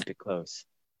least keep it close.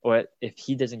 Or if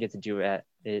he doesn't get to do it,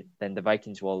 then the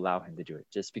Vikings will allow him to do it,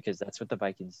 just because that's what the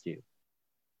Vikings do.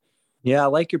 Yeah, I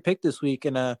like your pick this week.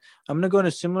 And I'm going to go in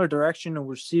a similar direction, a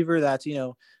receiver that's,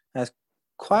 has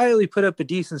quietly put up a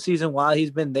decent season while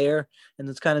he's been there. And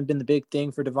that's kind of been the big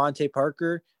thing for Devontae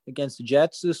Parker against the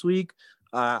Jets this week.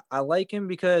 I like him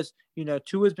because,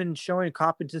 Tua's been showing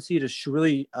competency to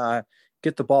really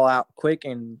get the ball out quick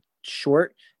and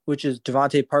short, which is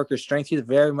Devontae Parker's strength. He's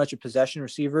very much a possession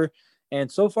receiver. And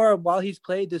so far, while he's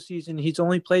played this season, he's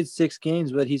only played 6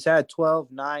 games, but he's had 12,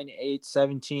 9, 8,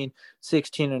 17,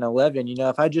 16, and 11.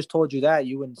 If I just told you that,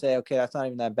 you wouldn't say, okay, that's not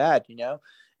even that bad,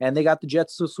 And they got the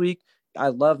Jets this week. I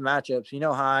love matchups. You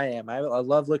know how I am. I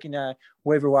love looking at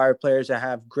waiver wire players that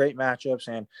have great matchups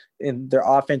and their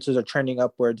offenses are trending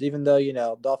upwards, even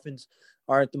though, Dolphins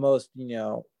aren't the most,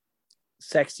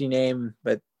 sexy name,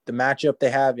 but the matchup they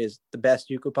have is the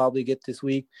best you could probably get this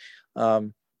week.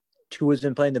 Tua's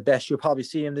been playing the best you'll probably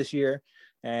see him this year,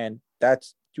 and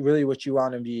that's really what you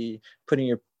want to be putting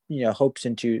your hopes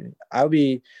into. I'll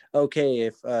be okay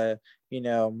if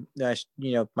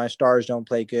my stars don't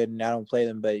play good and I don't play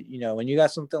them, but when you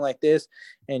got something like this,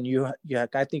 and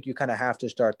I think you kind of have to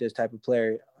start this type of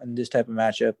player in this type of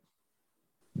matchup.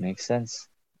 Makes sense.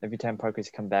 Every time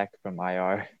Parker's come back from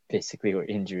IR, basically, or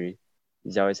injury,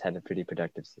 he's always had a pretty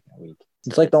productive week.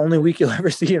 It's like the only week you'll ever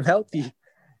see him healthy.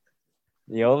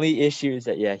 The only issue is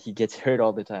that, he gets hurt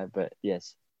all the time. But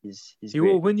yes, he's he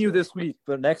will win you this week.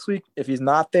 But next week, if he's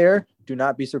not there, do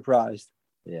not be surprised.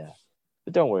 Yeah.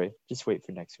 But don't worry. Just wait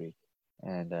for next week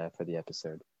and for the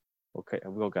episode.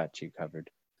 We'll got you covered.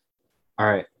 All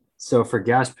right. So for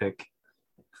Gas pick,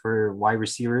 for wide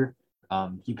receiver,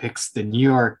 he picks the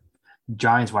New York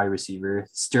Giants wide receiver,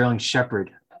 Sterling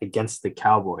Shepard, against the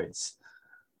Cowboys.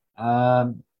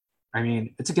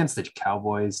 It's against the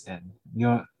Cowboys, and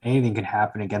anything can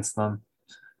happen against them.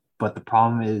 But the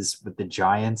problem is with the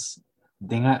Giants,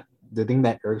 the thing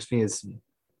that irks me is,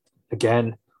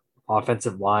 again,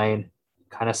 offensive line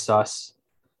kind of sus,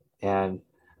 and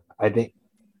I think,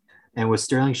 and with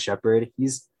Sterling Shepard,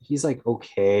 he's like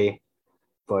okay,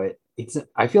 but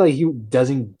I feel like he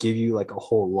doesn't give you like a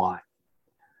whole lot.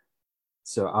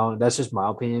 So that's just my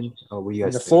opinion. What you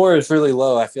guys think? Floor is really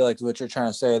low. I feel like what you're trying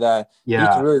to say, that he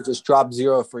Yeah, can really just drop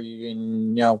 0 for you,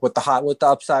 and what the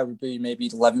upside would be maybe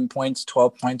 11 points,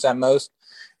 12 points at most.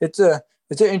 It's an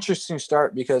interesting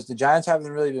start because the Giants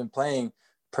haven't really been playing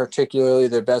particularly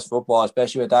their best football,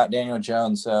 especially without Daniel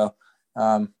Jones. So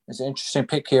It's an interesting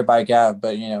pick here by Gav,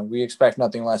 but we expect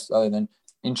nothing less other than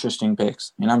interesting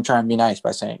picks. And I'm trying to be nice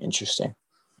by saying interesting.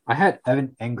 I had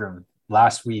Evan Engram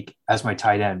last week as my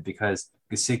tight end because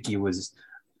Gesicki was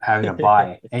having a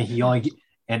bye,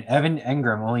 and Evan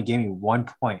Engram only gave me 1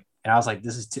 point, and I was like,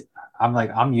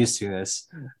 I'm used to this.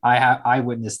 I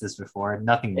witnessed this before.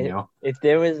 Nothing new. If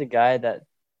there was a guy that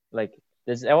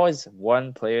there's always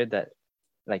one player that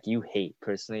you hate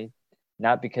personally,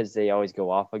 not because they always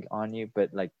go off on you,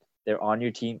 but they're on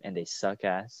your team and they suck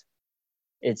ass.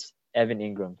 It's Evan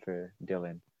Engram for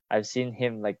Dylan. I've seen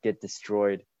him get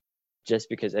destroyed just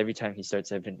because every time he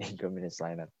starts Evan Engram in his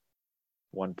lineup,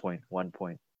 1 point,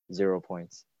 0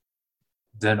 points.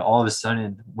 Then all of a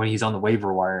sudden, when he's on the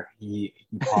waiver wire, he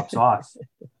pops off.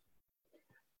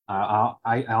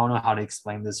 I don't know how to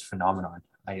explain this phenomenon.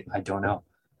 I don't know.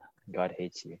 God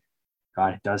hates you.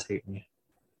 God does hate me.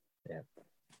 Yeah.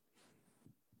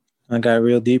 I got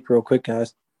real deep real quick,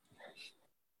 guys.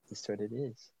 That's what it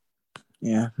is.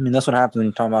 Yeah, I mean that's what happens when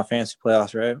you're talking about fantasy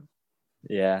playoffs, right?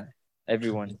 Yeah,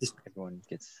 everyone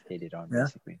gets hated on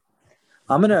basically.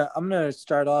 I'm gonna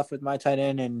start off with my tight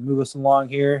end and move us along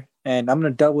here, and I'm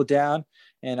gonna double down,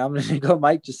 and I'm gonna go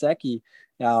Mike Gesicki.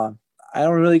 I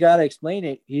don't really gotta explain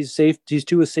it. He's safe. He's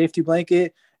to a safety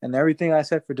blanket, and everything I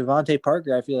said for Devontae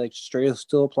Parker, I feel like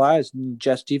still applies.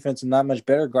 Jets defense is not much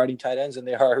better guarding tight ends than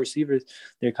they are receivers.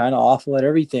 They're kind of awful at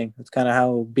everything. That's kind of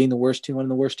how being the worst team, one of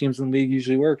the worst teams in the league,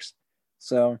 usually works.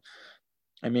 So,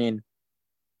 I mean,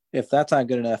 if that's not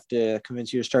good enough to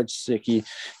convince you to start Gesicki,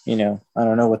 I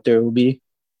don't know what there will be.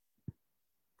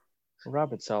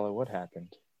 Robert Saleh, what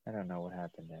happened? I don't know what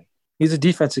happened there. He's a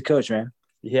defensive coach, man.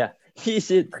 Yeah, he is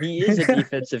a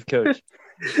defensive coach,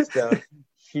 so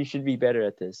he should be better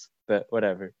at this. But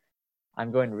whatever.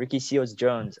 I'm going Ricky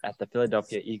Seals-Jones at the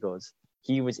Philadelphia Eagles.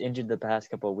 He was injured the past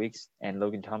couple of weeks, and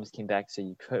Logan Thomas came back, so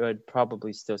you could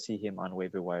probably still see him on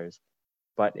waiver wires.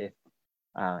 But if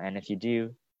you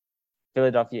do,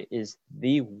 Philadelphia is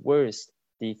the worst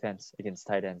defense against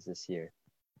tight ends this year.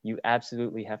 You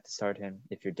absolutely have to start him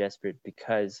if you're desperate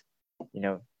because,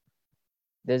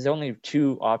 there's only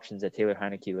two options that Taylor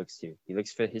Heineke looks to. He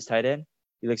looks for his tight end.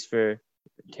 He looks for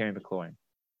Terry McLaurin.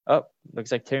 Oh,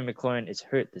 looks like Terry McLaurin is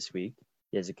hurt this week.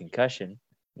 He has a concussion,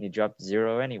 and he dropped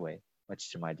 0 anyway,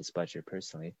 much to my displeasure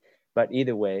personally. But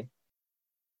either way,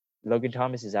 Logan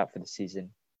Thomas is out for the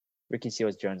season. Ricky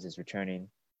Seals-Jones is returning.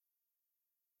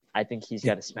 I think he's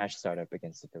got a smash startup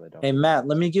against the Philadelphia. Hey, Matt,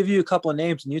 let me give you a couple of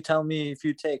names, and you tell me if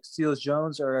you take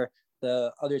Seals-Jones or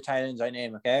the other tight ends I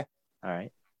name, okay? All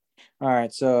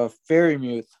right, so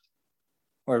Freiermuth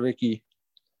or Ricky.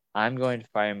 I'm going to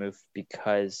Freiermuth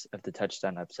because of the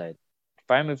touchdown upside.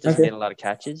 Freiermuth doesn't get a lot of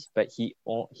catches, but he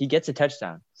gets a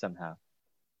touchdown somehow.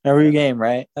 Every game,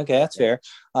 right? Okay, that's fair.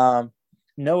 Noah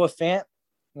Fant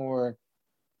or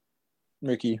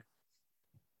Ricky?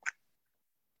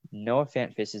 Noah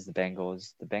Fant faces the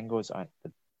Bengals. The Bengals aren't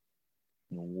the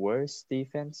worst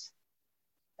defense,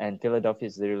 and Philadelphia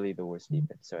is literally the worst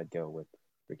defense, so I'd go with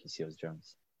Ricky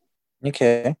Seals-Jones.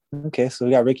 Okay, so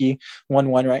we got Ricky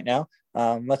 1-1 right now.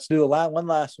 Let's do one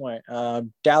last one.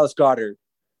 Dallas Goedert.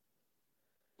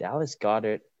 Dallas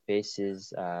Goedert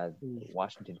faces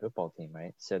Washington football team,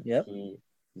 right? So yep.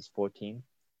 He's 14.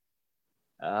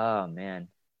 Oh man,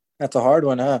 that's a hard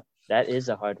one, huh? That is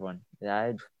a hard one.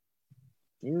 I'm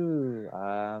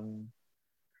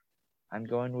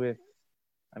going with.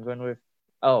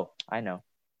 Oh, I know.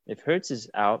 If Hurts is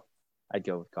out, I'd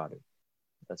go with Goedert.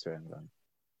 That's where I'm going.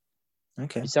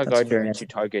 Okay. You saw Gardner Minshew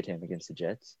target him against the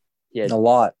Jets. He had a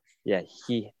lot. Yeah,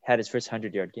 he had his first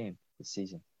 100-yard game this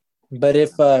season. But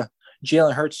if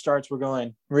Jalen Hurts starts, we're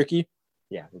going Ricky?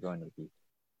 Yeah, we're going Ricky.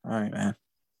 All right, man.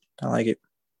 I like it.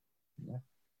 Yeah.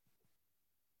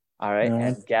 All right,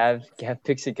 and Gav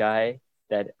picks a guy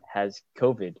that has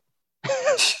COVID.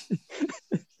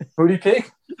 Who do you pick?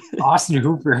 Austin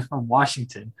Hooper from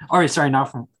Washington.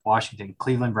 Not from Washington.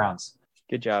 Cleveland Browns.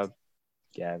 Good job,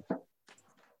 Gav.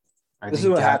 This is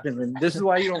what happens. And this is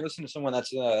why you don't listen to someone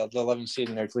that's the 11th seed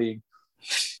in their league.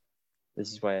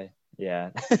 This is why,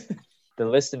 yeah. The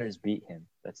listeners beat him.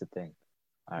 That's the thing.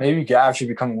 Maybe Gav should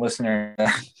become a listener.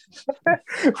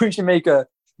 We should make a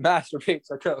master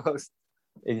picks our co-host.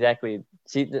 Exactly.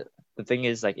 See, the thing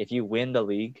is, if you win the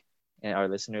league, in our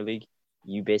listener league,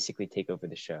 you basically take over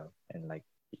the show and you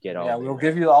get all. Yeah, we'll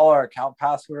give you all our account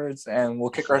passwords and we'll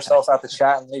kick ourselves out the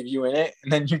chat and leave you in it,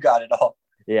 and then you got it all.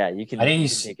 Yeah, you can. I think you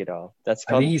can take it all. That's.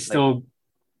 I think he's still,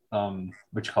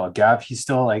 Gav. He's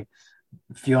still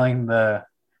feeling the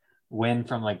win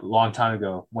from a long time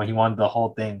ago when he won the whole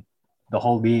thing, the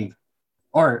whole league.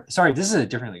 Or sorry, this is a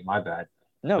different league. My bad.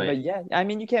 No, but yeah, I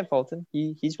mean you can't fault him.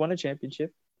 He's won a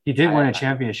championship. He did win I- a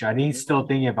championship. I think he's still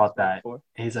thinking about that. Before.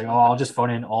 He's like, oh, I'll just phone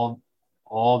in all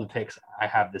the picks I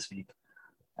have this week.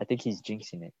 I think he's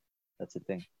jinxing it. That's the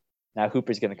thing. Now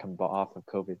Hooper's gonna come off of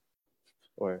COVID,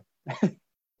 or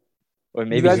or You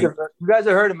maybe guys have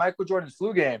heard of Michael Jordan's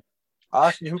flu game,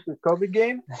 Austin Hooper's COVID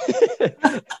game.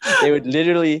 they would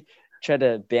literally try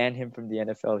to ban him from the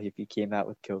NFL if he came out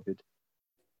with COVID.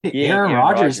 Hey, He ain't Aaron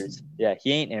Rodgers. Yeah,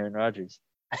 he ain't Aaron Rodgers.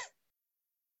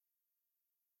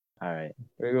 All right.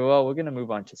 Well, we're gonna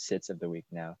move on to sits of the week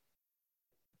now.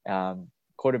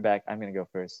 Quarterback, I'm gonna go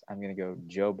first. I'm gonna go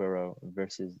Joe Burrow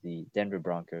versus the Denver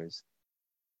Broncos.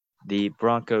 The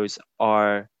Broncos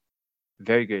are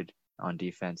very good on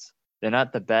defense. They're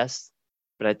not the best,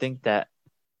 but I think that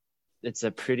it's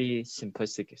a pretty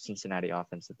simplistic Cincinnati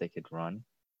offense that they could run.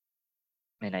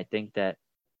 And I think that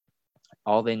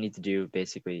all they need to do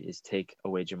basically is take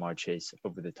away Jamar Chase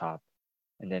over the top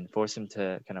and then force him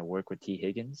to kind of work with T.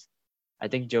 Higgins. I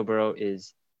think Joe Burrow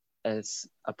is as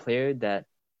a player that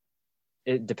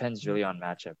it depends really on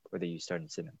matchup, whether you start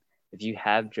and sit him. If you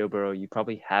have Joe Burrow, you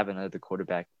probably have another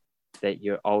quarterback that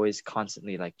you're always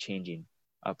constantly like changing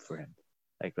up for him.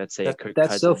 Like let's say Kirk That's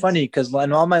Cousins. so funny because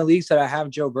in all my leagues that I have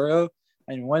Joe Burrow,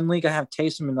 in one league I have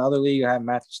Taysom, in the other league I have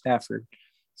Matthew Stafford.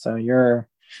 So you're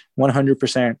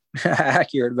 100%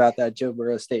 accurate about that Joe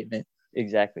Burrow statement.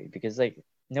 Exactly, because like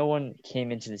no one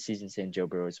came into the season saying Joe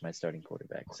Burrow is my starting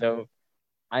quarterback. So,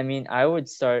 I mean, I'd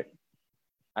start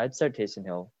Taysom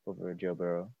Hill over Joe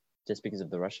Burrow just because of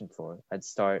the rushing floor. I'd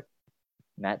start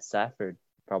Matt Stafford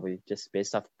probably just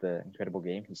based off the incredible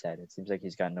game he's had. It seems like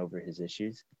he's gotten over his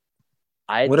issues.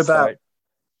 What about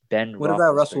Russell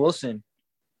Roethlisberger. Wilson?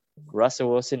 Russell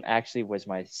Wilson actually was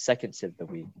my second sit of the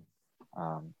week,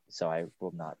 so I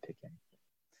will not pick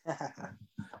him.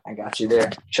 I got you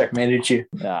there. Checkmated you.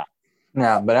 Yeah.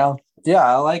 No, but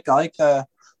I like the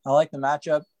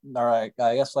matchup. All right,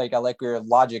 I guess I like your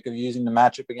logic of using the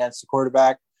matchup against the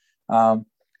quarterback. And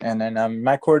then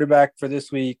my quarterback for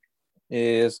this week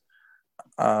is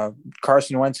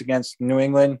Carson Wentz against New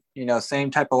England. You know,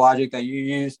 same type of logic that you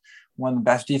use. One of the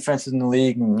best defenses in the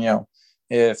league. And, you know,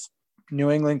 if New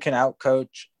England can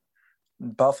outcoach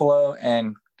Buffalo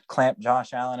and clamp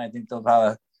Josh Allen, I think they'll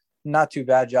have a not too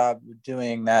bad job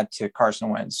doing that to Carson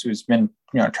Wentz, who's been,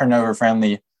 turnover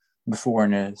friendly before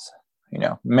and is,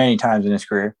 many times in his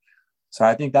career. So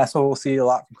I think that's what we'll see a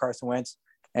lot from Carson Wentz.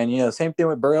 And, same thing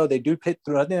with Burrow. They do pick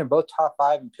through. I think they're both top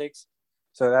 5 in picks.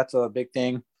 So that's a big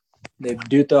thing. They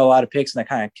do throw a lot of picks, and that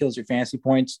kind of kills your fantasy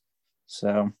points.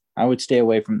 So I would stay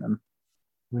away from them.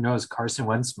 Who knows? Carson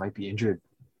Wentz might be injured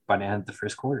by the end of the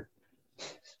first quarter.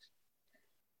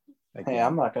 Hey,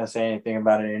 I'm not going to say anything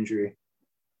about an injury.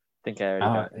 I think I already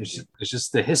got it. It's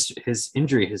just the history. His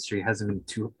injury history hasn't been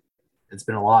too. It's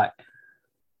been a lot.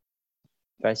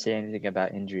 If I say anything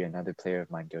about injury, another player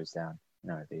of mine goes down.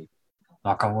 No, they.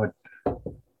 Knock on wood.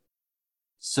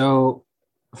 So,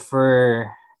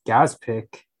 for Gav's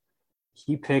pick,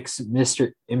 he picks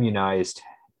Mr. Immunized,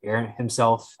 Aaron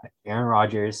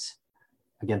Rodgers,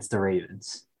 against the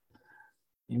Ravens.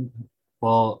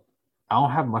 Well, I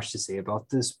don't have much to say about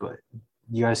this, but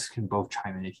you guys can both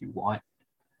chime in if you want.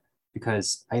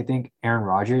 Because I think Aaron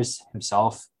Rodgers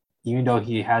himself, even though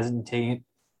he hasn't taken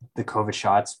the COVID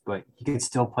shots, but he could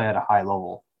still play at a high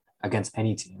level against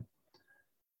any team.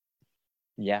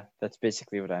 Yeah, that's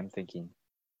basically what I'm thinking.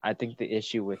 I think the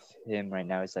issue with him right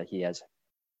now is that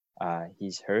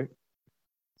he's hurt.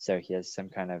 So he has some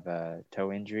kind of a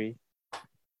toe injury,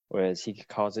 whereas he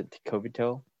calls it the COVID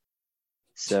toe.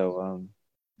 So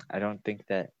I don't think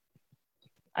that.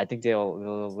 I think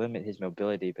they'll limit his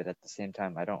mobility, but at the same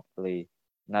time, I'm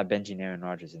not benching Aaron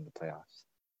Rodgers in the playoffs.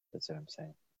 That's what I'm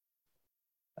saying.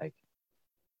 Like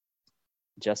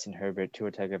Justin Herbert,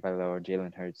 Tua Tagovailoa,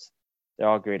 Jalen Hurts, they're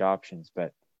all great options,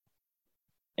 but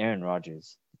Aaron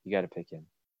Rodgers, you got to pick him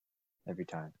every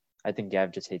time. I think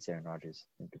Gav just hates Aaron Rodgers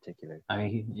in particular.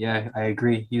 I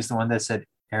agree. He's the one that said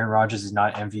Aaron Rodgers is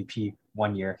not MVP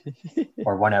one year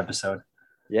or one episode.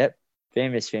 Yep.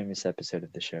 Famous episode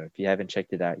of the show. If you haven't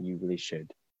checked it out, you really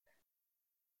should.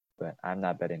 But I'm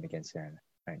not betting against Aaron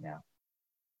right now.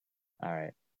 All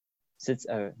right. Sits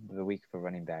of the week for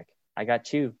running back. I got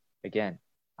 2 again.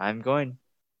 I'm going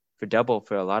for double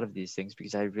for a lot of these things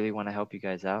because I really want to help you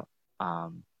guys out.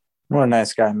 What a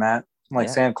nice guy, Matt. I'm like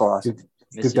Santa Claus.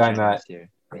 Good guy, Matt. Here.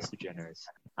 Mr. Generous.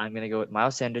 I'm going to go with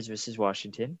Miles Sanders versus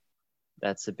Washington.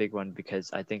 That's a big one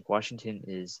because I think Washington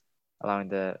is allowing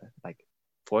the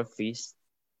 4th least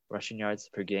rushing yards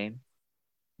per game.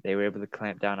 They were able to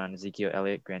clamp down on Ezekiel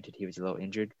Elliott. Granted, he was a little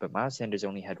injured, but Miles Sanders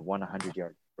only had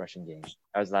 100-yard rushing game.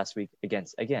 That was last week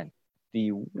against, again,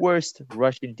 the worst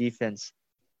rushing defense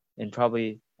in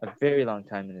probably a very long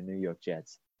time in the New York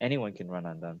Jets. Anyone can run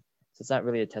on them. So it's not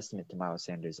really a testament to Miles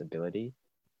Sanders' ability,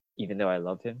 even though I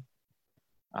love him.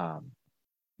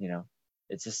 You know,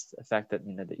 it's just a fact that,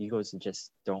 the Eagles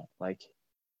just don't like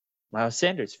Miles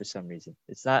Sanders for some reason.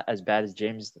 It's not as bad as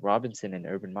James Robinson and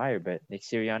Urban Meyer, but Nick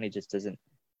Sirianni just doesn't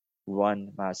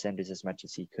run Miles Sanders as much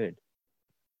as he could.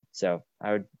 So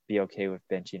I would be okay with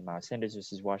benching Miles Sanders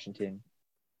versus Washington.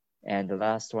 And the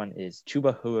last one is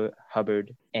Chuba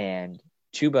Hubbard. And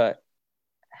Chuba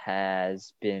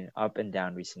has been up and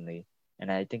down recently.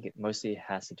 And I think it mostly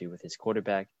has to do with his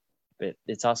quarterback. But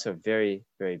it's also a very,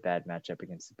 very bad matchup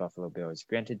against the Buffalo Bills.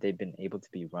 Granted, they've been able to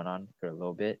be run on for a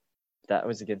little bit. That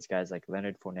was against guys like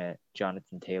Leonard Fournette,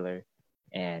 Jonathan Taylor,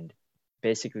 and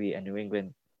basically a New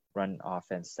England run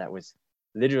offense that was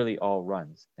literally all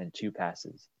runs and 2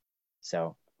 passes.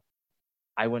 So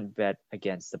I wouldn't bet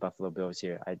against the Buffalo Bills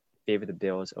here. I'd favor the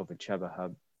Bills over Chuba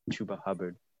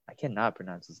Hubbard. I cannot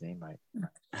pronounce his name right.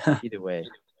 Either way.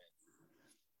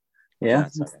 Yeah.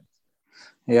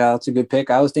 Yeah, that's a good pick.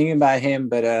 I was thinking about him,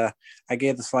 but I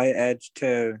gave the slight edge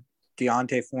to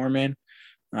D'Onta Foreman.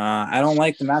 I don't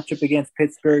like the matchup against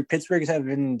Pittsburgh. Pittsburgh has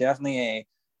been definitely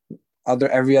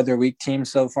every other week team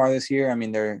so far this year. I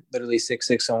mean, they're literally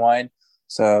 6-1,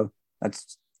 so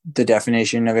that's the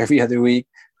definition of every other week.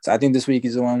 So I think this week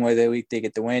is the one where they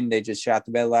get the win. They just shot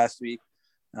the bed last week.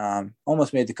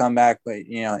 Almost made the comeback, but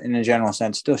in a general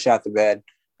sense, still shot the bed.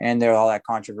 And there all that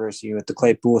controversy with the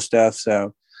Claypool stuff.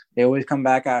 So they always come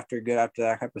back after that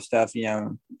type of stuff.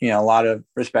 A lot of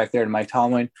respect there to Mike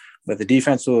Tomlin, but the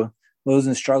defense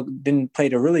didn't play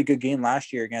a really good game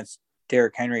last year against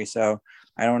Derrick Henry. So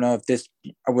I don't know if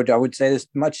I would say this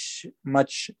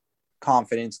much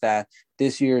confidence that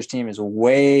this year's team is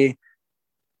way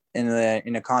in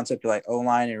the concept of like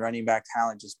O-line and running back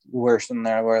talent just worse than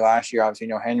they were last year.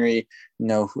 Obviously, Henry,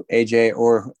 AJ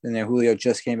or Julio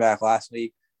just came back last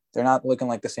week. They're not looking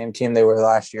like the same team they were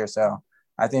last year. So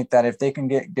I think that if they can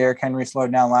get Derrick Henry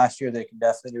slowed down last year, they can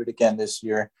definitely do it again this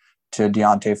year to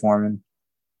D'Onta Foreman.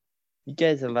 You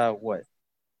guys allow what?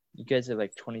 You guys are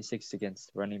like 26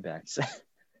 against running backs.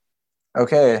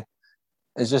 Okay.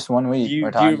 It's just 1 week. Do you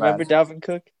remember Dalvin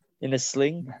Cook in a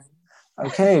sling?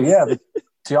 Okay, yeah, but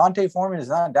D'Onta Foreman is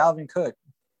not Dalvin Cook.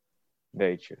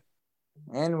 Very true.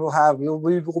 And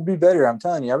we'll be better. I'm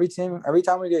telling you, every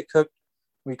time we get cooked,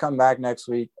 we come back next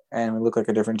week and we look like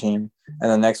a different team. And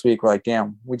then next week we're like,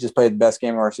 damn, we just played the best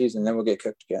game of our season. Then we'll get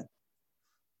cooked again.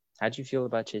 How'd you feel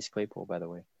about Chase Claypool, by the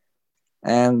way?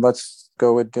 And let's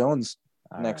go with Dylan's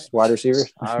next wide receiver.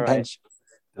 All right.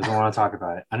 Doesn't want to talk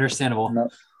about it. Understandable.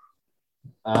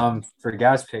 No. For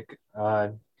Gav's pick,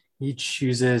 he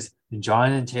chooses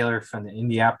Jonathan Taylor from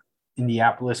the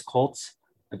Indianapolis Colts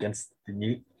against the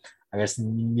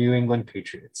New England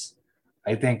Patriots.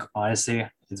 I think honestly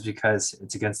it's because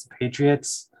it's against the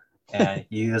Patriots and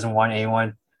he doesn't want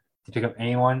anyone to pick up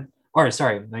anyone. Or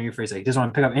sorry, let me rephrase that. He doesn't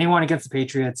want to pick up anyone against the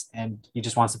Patriots and he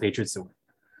just wants the Patriots to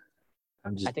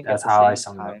win. That's how I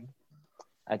sum it up.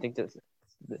 I think that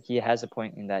he has a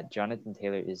point in that Jonathan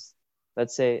Taylor is,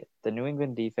 let's say, the New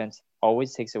England defense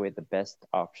always takes away the best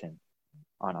option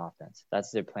on offense.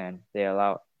 That's their plan.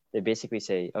 They basically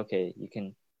say, okay,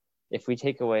 if we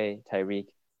take away Tyreek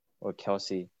or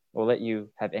Kelsey, we'll let you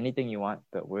have anything you want,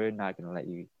 but we're not going to let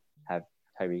you have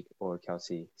Tyreek or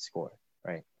Kelsey score,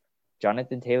 right?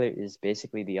 Jonathan Taylor is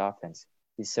basically the offense.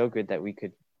 He's so good that we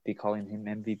could be calling him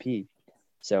MVP.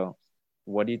 So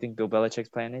what do you think Bill Belichick's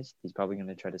plan is? He's probably going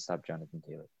to try to stop Jonathan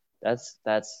Taylor.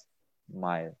 That's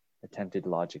my attempted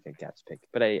logic at Gav's pick.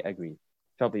 But I agree.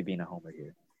 Probably being a homer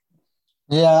here.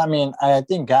 Yeah, I mean, I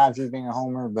think Gav's just being a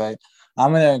homer, but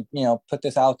I'm going to, put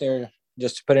this out there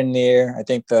just to put it in the air. I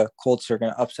think the Colts are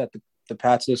going to upset the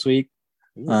Pats this week.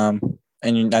 And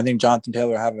I think Jonathan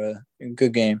Taylor will have a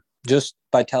good game just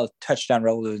by touchdown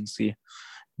relevancy.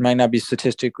 Might not be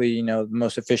statistically, the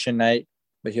most efficient night,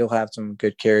 but he'll have some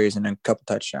good carries and a couple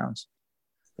touchdowns.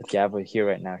 If Gav were here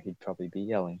right now, he'd probably be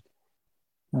yelling.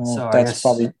 Well, so that's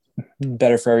probably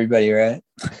better for everybody, right?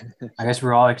 I guess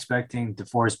we're all expecting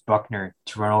DeForest Buckner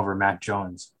to run over Mac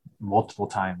Jones multiple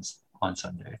times on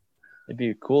Sunday. It'd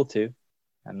be cool too.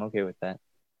 I'm okay with that.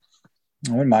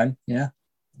 I wouldn't mind. Yeah.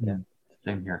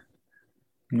 Same here.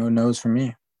 No nose for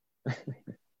me.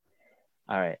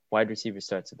 All right. Wide receiver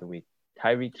starts of the week.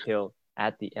 Tyreek Hill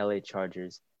at the LA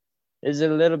Chargers. This is a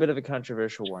little bit of a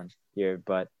controversial one here,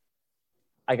 but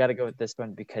I got to go with this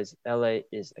one because LA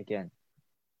is, again,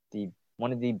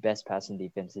 one of the best passing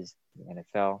defenses in the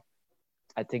NFL.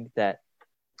 I think that,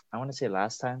 I want to say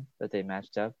last time that they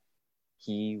matched up,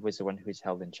 he was the one who's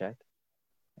held in check,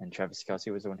 and Travis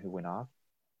Kelce was the one who went off.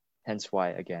 Hence why,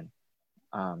 again,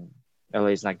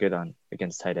 LA's not good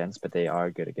against tight ends, but they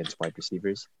are good against wide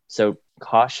receivers. So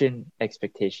caution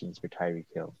expectations for Tyreek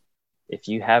Hill. If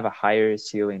you have a higher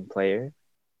ceiling player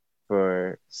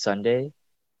for Sunday,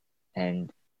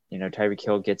 and Tyreek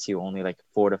Hill gets you only like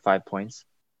 4 to 5 points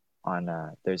on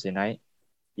Thursday night,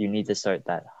 you need to start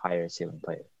that higher ceiling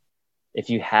player. If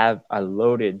you have a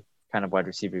loaded kind of wide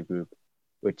receiver group,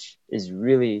 which is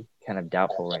really kind of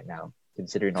doubtful right now,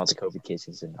 considering all the COVID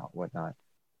cases and whatnot.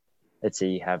 Let's say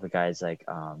you have guys like,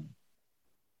 I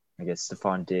guess,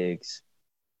 Stephon Diggs.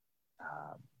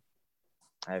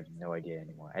 I have no idea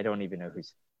anymore. I don't even know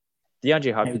who's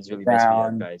DeAndre Hopkins really messed me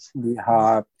up, guys.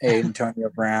 D-Hop,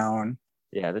 Antonio Brown.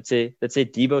 Yeah, let's say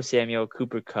Deebo Samuel,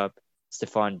 Cooper Kupp,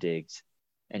 Stephon Diggs,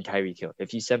 and Tyreek Hill.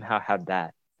 If you somehow have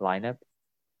that lineup,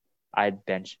 I'd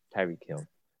bench Tyreek Hill.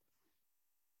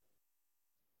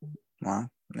 Wow,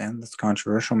 man, that's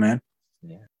controversial, man.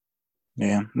 Yeah.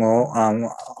 Yeah. Well,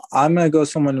 I'm gonna go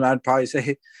someone I'd probably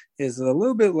say is a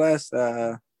little bit less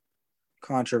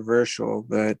controversial,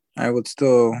 but I would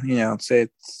still, say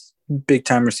it's big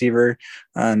time receiver.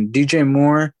 DJ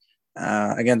Moore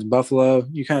against Buffalo.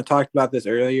 You kind of talked about this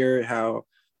earlier, how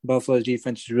Buffalo's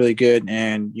defense is really good,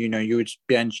 and you would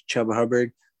bench Chuba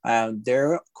Hubbard.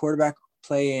 Their quarterback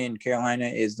play in Carolina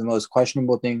is the most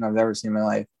questionable thing I've ever seen in my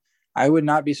life. I would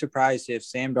not be surprised if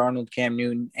Sam Darnold, Cam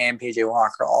Newton, and PJ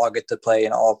Walker all get to play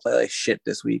and all play like shit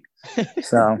this week.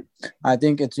 So I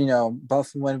think it's,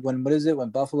 Buffalo, when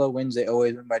Buffalo wins, they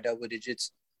always win by double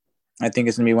digits. I think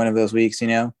it's gonna be one of those weeks,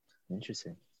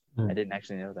 Interesting. I didn't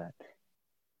actually know that.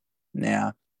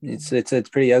 Yeah, it's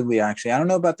pretty ugly actually. I don't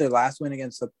know about their last win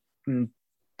against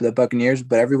the Buccaneers,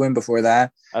 but every win before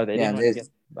that. Oh, they didn't win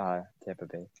against Tampa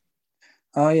Bay.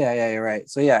 Oh, yeah, you're right.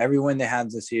 So, yeah, every win they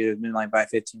had this year has been like by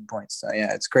 15 points. So,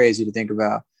 yeah, it's crazy to think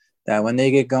about that. When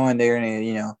they get going, they're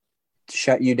going to,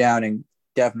 shut you down and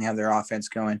definitely have their offense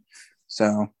going.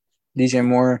 So, DJ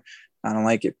Moore, I don't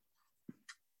like it.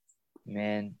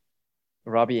 Man,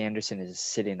 Robbie Anderson is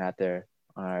sitting out there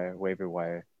on our waiver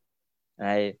wire. And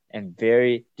I am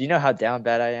do you know how down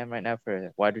bad I am right now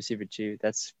for wide receiver 2?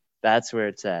 That's where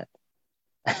it's at.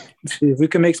 If we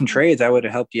could make some trades, I would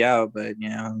have helped you out, but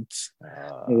it's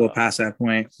a little past that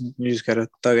point. You just gotta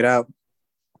thug it out.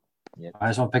 Yeah, I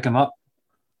just want to pick him up.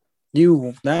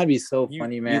 That'd be so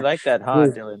funny, man. You like that, huh,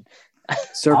 Dylan? I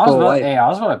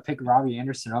was about to pick Robbie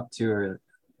Anderson up too, or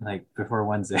like before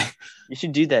Wednesday. You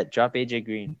should do that. Drop AJ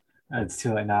Green. It's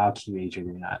too late now. I'll keep AJ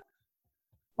Green.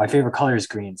 My favorite color is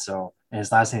green, and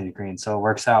his last name is Green, so it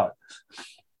works out.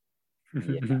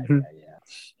 Yeah.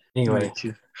 Anyway,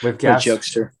 with Gav's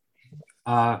youngster.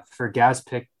 For Gav's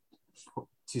pick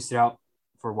to sit out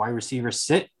for wide receiver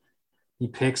he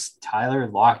picks Tyler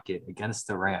Lockett against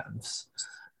the Rams.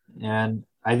 And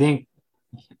I think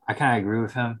I kind of agree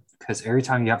with him because every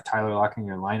time you have Tyler Lockett in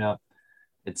your lineup,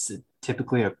 it's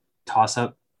typically a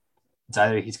toss-up. It's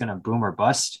either he's going to boom or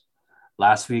bust.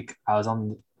 Last week, I was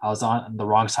on the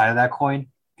wrong side of that coin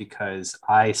because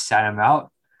I sat him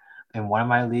out in one of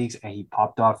my leagues and he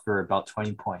popped off for about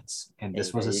 20 points. And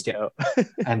this was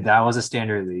and that was a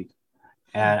standard league.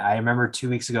 And I remember 2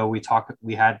 weeks ago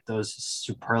we had those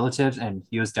superlatives and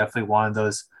he was definitely one of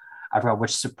those. I forgot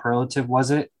which superlative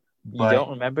was it. But you don't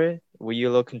remember? Were you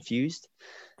a little confused?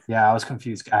 Yeah, I was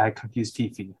confused. I had confused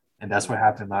Fifi, and that's what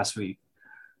happened last week.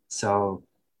 So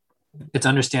it's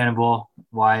understandable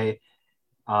why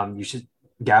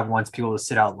Gav wants people to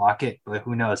sit out Lockett, but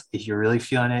who knows? If you're really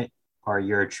feeling it or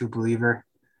you're a true believer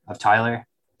of Tyler,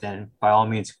 then by all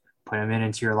means, put him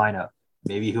into your lineup.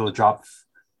 Maybe he'll drop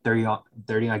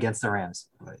 30 against the Rams.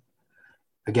 But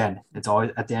again, it's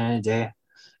always at the end of the day,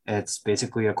 it's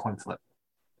basically a coin flip.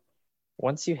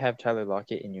 Once you have Tyler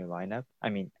Lockett in your lineup,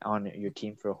 on your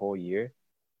team for a whole year,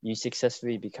 you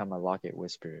successfully become a Lockett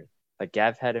whisperer. Like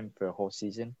Gav had him for a whole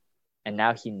season, and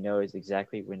now he knows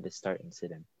exactly when to start and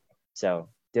sit him. So,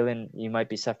 Dylan, you might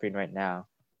be suffering right now,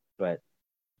 but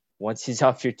once he's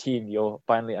off your team, you'll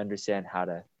finally understand how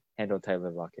to handle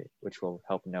Tyler Lockett, which will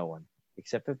help no one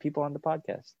except for people on the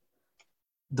podcast.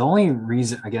 The only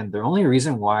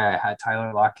reason why I had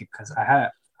Tyler Lockett because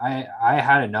I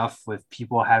had enough with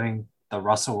people having the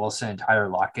Russell Wilson and Tyler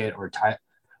Lockett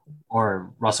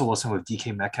or Russell Wilson with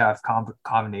DK Metcalf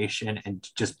combination and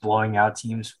just blowing out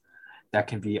teams that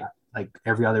can be like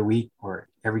every other week or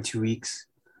every 2 weeks.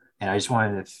 And I just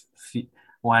wanted to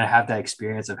have that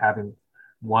experience of having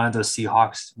one of those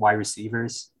Seahawks wide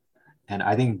receivers. And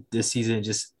I think this season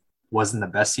just wasn't the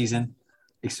best season,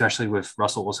 especially with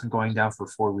Russell Wilson going down for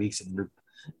 4 weeks and the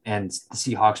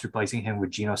Seahawks replacing him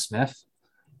with Geno Smith.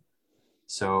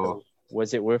 So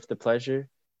was it worth the pleasure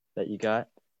that you got?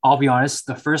 I'll be honest,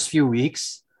 the first few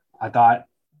weeks, I thought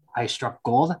I struck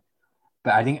gold.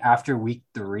 But I think after week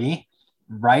 3,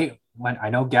 right when I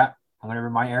know Gav, I'm going to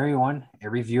remind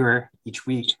every viewer each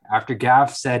week, after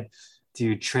Gav said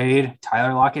to trade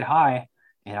Tyler Lockett high,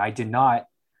 and I did not,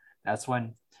 that's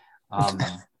when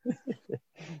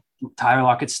Tyler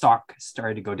Lockett's stock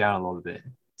started to go down a little bit.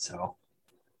 So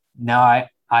now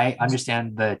I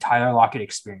understand the Tyler Lockett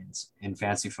experience in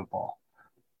fantasy football.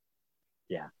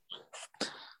 Yeah.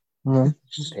 Well,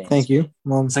 thank you.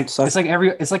 Well, it's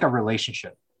like a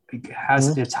relationship. It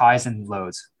has its highs and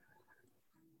lows.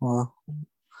 Well,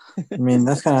 I mean,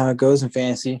 that's kind of how it goes in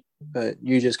fantasy, but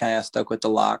you just kind of stuck with the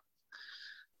lock.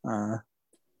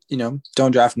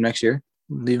 Don't draft him next year.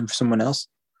 Leave him for someone else.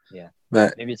 Yeah.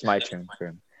 But maybe it's my turn for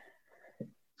him.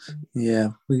 Yeah,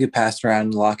 we get passed around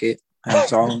and lock it.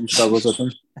 That's all struggles with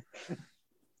him.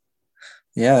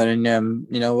 Yeah, and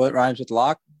you know what rhymes with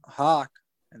lock? Hawk.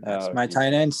 And that's my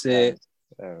tight end sit.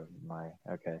 Oh my,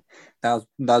 okay. That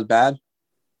was bad?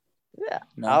 Yeah.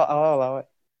 No? I'll allow it.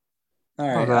 All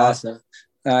right, awesome.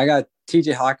 I got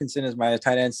TJ Hawkinson as my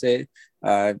tight end sit.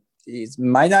 He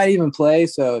might not even play,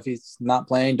 so if he's not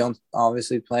playing, don't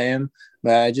obviously play him.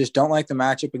 But I just don't like the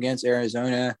matchup against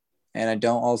Arizona, and I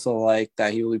don't also like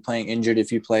that he will be playing injured if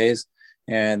he plays,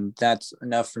 and that's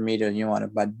enough for me to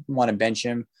want to bench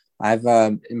him. I've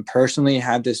personally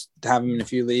have him in a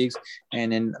few leagues,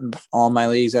 and in all my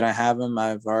leagues that I have him,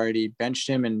 I've already benched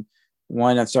him. And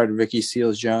one I've started Ricky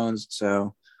Seals-Jones,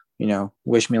 so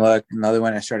wish me luck. Another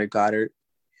one I started Goddard.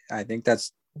 I think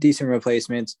that's decent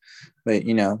replacements, but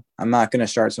I'm not going to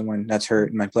start someone that's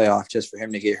hurt in my playoff just for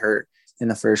him to get hurt in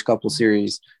the first couple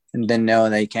series and then know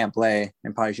that he can't play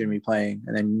and probably shouldn't be playing.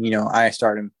 And then, I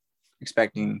start him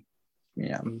expecting,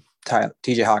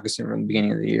 TJ Hawkinson from the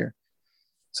beginning of the year.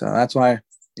 So that's why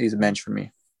he's a bench for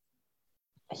me.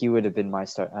 He would have been my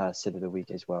sit of the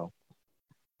week as well.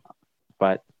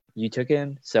 But you took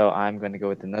him, so I'm going to go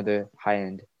with another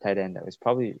high-end tight end that was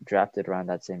probably drafted around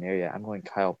that same area. I'm going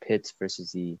Kyle Pitts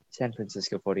versus the San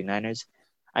Francisco 49ers.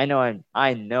 I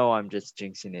know I'm just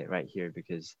jinxing it right here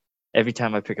because every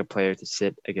time I pick a player to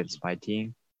sit against my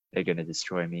team, they're going to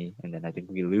destroy me, and then I think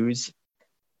we lose.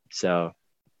 So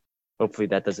hopefully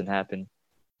that doesn't happen.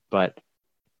 But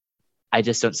I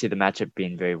just don't see the matchup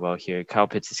being very well here. Kyle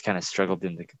Pitts has kind of struggled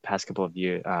in the past couple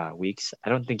of weeks. I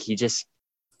don't think he just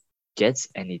gets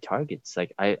any targets.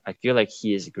 Like I feel like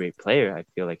he is a great player. I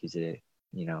feel like he's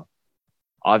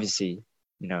obviously,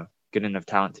 good enough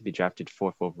talent to be drafted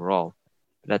 4th overall.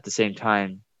 But at the same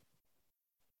time,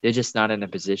 they're just not in a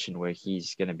position where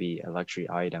he's going to be a luxury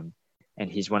item. And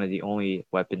he's one of the only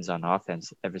weapons on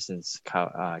offense ever since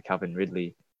Calvin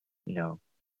Ridley,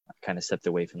 kind of stepped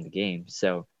away from the game.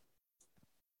 So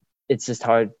it's just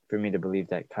hard for me to believe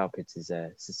that Kyle Pitts is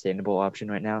a sustainable option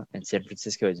right now. And San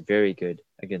Francisco is very good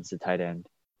against the tight end.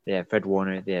 They have Fred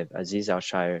Warner. They have Aziz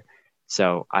Al-Shire.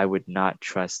 So I would not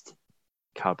trust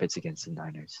Kyle Pitts against the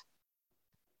Niners.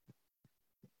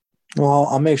 Well,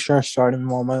 I'll make sure I start him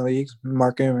in all my leagues.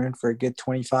 Mark him in for a good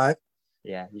 25.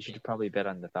 Yeah, you should probably bet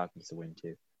on the Falcons to win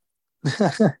too.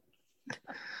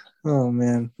 Oh,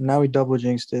 man. Now we double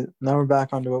jinxed it. Now we're back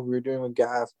onto what we were doing with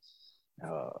Gav.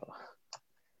 Oh.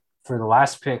 For the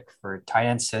last pick for tight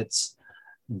end sits,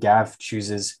 Gav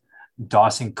chooses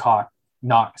Dawson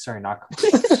Knox. Sorry, not.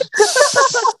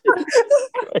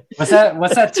 What's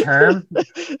that term?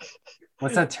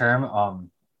 What's that term?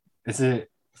 Is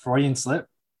it Freudian slip?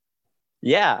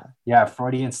 Yeah. Yeah,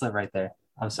 Freudian slip right there.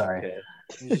 I'm sorry.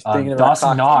 Okay.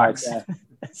 Dawson Knox.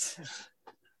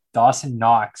 Dawson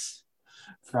Knox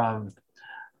from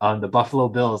the Buffalo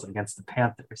Bills against the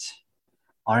Panthers.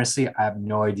 Honestly, I have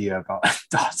no idea about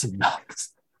Dawson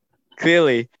Knox.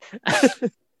 Clearly.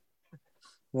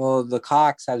 Well, the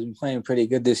Cox has been playing pretty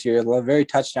good this year. Very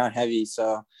touchdown heavy.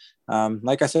 So,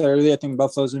 like I said earlier, I think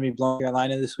Buffalo's going to be blowing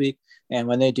Carolina this week. And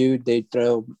when they do, they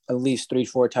throw at least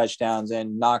 3-4 touchdowns.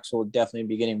 And Knox will definitely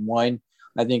be getting one.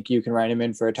 I think you can write him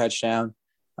in for a touchdown.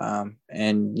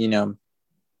 And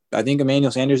I think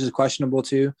Emmanuel Sanders is questionable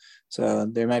too. So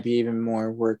there might be even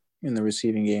more work in the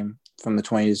receiving game from the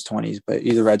 20s, but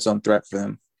he's a red zone threat for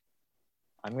them.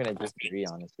 I'm going to disagree,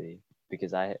 honestly,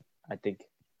 because I think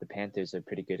the Panthers are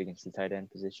pretty good against the tight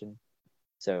end position.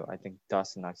 So I think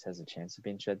Dawson Knox has a chance of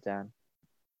being shut down.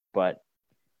 But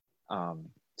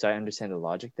so I understand the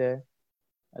logic there.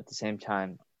 At the same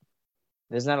time,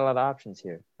 there's not a lot of options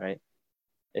here, right?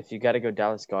 If you got to go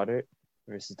Dallas Goedert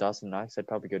versus Dawson Knox, I'd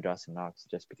probably go Dawson Knox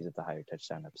just because of the higher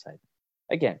touchdown upside.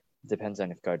 Again, it depends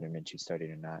on if Gardner Minshew started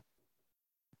or not.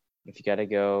 If you got to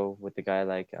go with a guy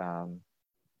like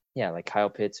Kyle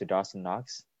Pitts or Dawson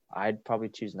Knox, I'd probably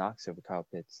choose Knox over Kyle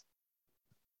Pitts.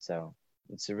 So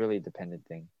it's a really dependent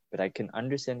thing. But I can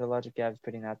understand the logic Gav's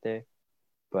putting out there.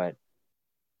 But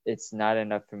it's not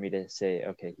enough for me to say,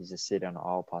 okay, he's a sit on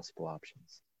all possible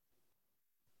options.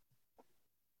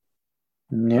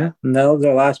 Yeah, and that was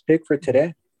our last pick for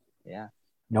today. Yeah.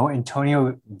 No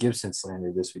Antonio Gibson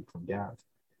slander this week from Gav.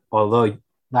 Although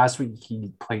last week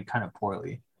he played kind of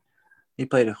poorly. He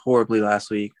played horribly last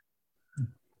week.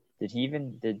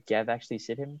 Did Gav actually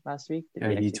sit him last week? Did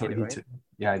Yeah, he actually get it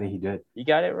right? I think he did. You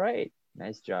got it right.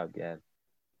 Nice job, Gav.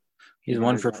 He's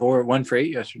 1 for 4, 1 for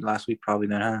 8 yesterday last week, probably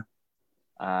then,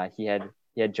 huh? He had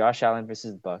Josh Allen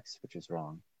versus the Bucks, which was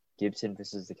wrong. Gibson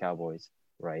versus the Cowboys,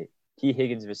 right? T.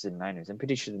 Higgins versus the Niners. I'm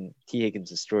pretty sure T. Higgins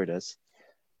destroyed us.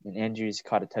 And Andrews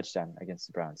caught a touchdown against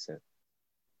the Browns. So,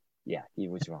 yeah, he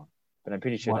was wrong. But I'm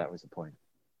pretty sure that was the point.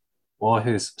 Well,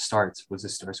 his starts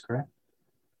correct?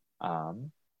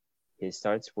 His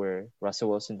starts were Russell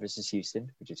Wilson versus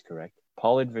Houston, which is correct.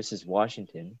 Pollard versus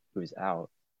Washington, who is out.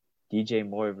 DJ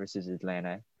Moore versus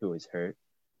Atlanta, who was hurt.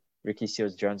 Ricky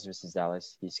Seals-Jones versus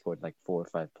Dallas. He scored like 4 or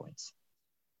 5 points.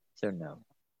 So no.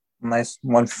 Nice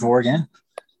 1 for 4 again.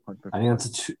 I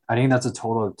think that's a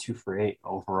total of 2 for 8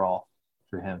 overall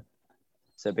for him.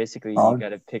 So basically, you got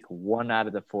to pick 1 out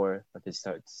of the 4 of his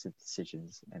start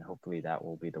decisions, and hopefully that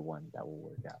will be the one that will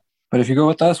work out. But if you go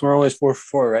with us, we're always 4 for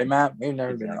 4, right, Matt? We've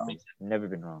never been wrong. Never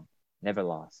been wrong. Never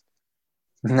lost.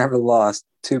 Never lost.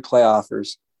 2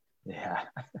 playoffers. Yeah.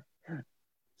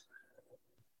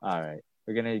 All right.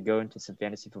 We're going to go into some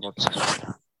fantasy football.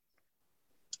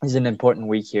 It's an important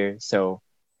week here. So,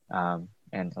 and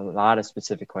a lot of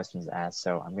specific questions asked.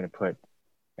 So I'm going to put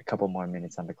a couple more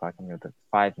minutes on the clock. I'm going to put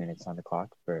 5 minutes on the clock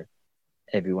for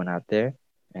everyone out there.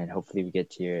 And hopefully we get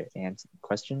to your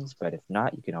questions. But if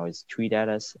not, you can always tweet at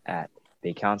us at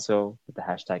Bay Council with the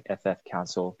hashtag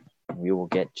FFCouncil. And we will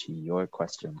get to your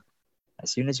question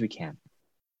as soon as we can.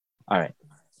 All right.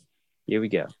 Here we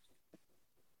go.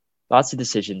 Lots of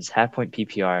decisions, half-point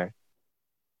PPR.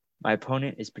 My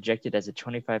opponent is projected as a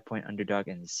 25-point underdog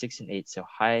and is 6-8, so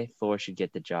high floor should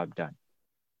get the job done.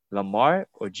 Lamar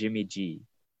or Jimmy G?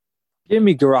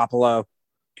 Jimmy Garoppolo.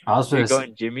 You're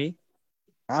going Jimmy?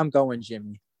 I'm going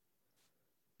Jimmy.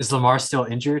 Is Lamar still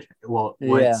injured? Well,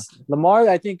 yeah. Lamar,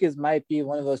 I think, might be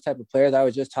one of those type of players I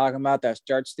was just talking about that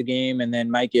starts the game and then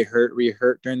might get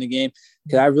re-hurt during the game.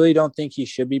 Because I really don't think he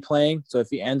should be playing. So if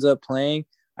he ends up playing,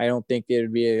 I don't think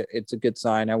it's a good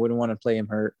sign. I wouldn't want to play him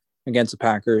hurt against the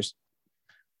Packers.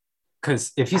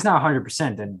 Because if he's not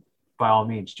 100%, then by all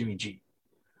means, Jimmy G.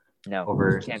 No,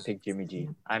 you can't pick Jimmy G.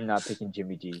 I'm not picking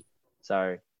Jimmy G.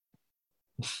 Sorry.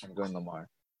 I'm going Lamar.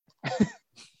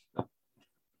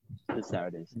 That's how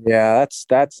it is. Yeah,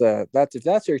 that's if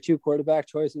that's your 2 quarterback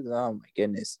choices, oh my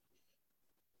goodness.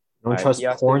 Don't trust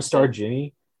porn star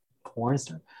Jimmy? Porn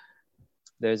star?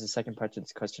 There's a second part to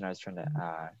this question I was trying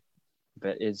to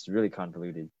but it's really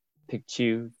convoluted. Pick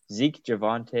 2, Zeke,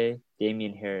 Javonte,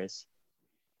 Damian Harris,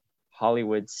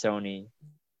 Hollywood, Sony.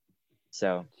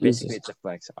 So basically it's a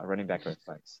flex, a running back or a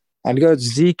flex. I'd go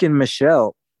Zeke and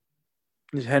Michelle.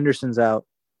 If Henderson's out.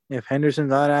 If Henderson's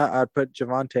not out, I'd put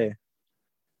Javonte.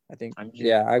 I think.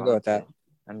 I'd go with that.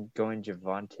 I'm going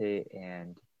Javonte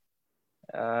and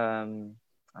I'm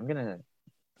going to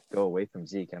go away from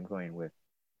Zeke. I'm going with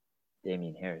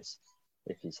Damian Harris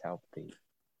if he's healthy.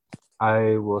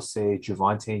 I will say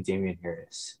Javonte and Damian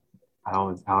Harris. I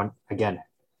don't again,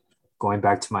 going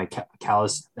back to my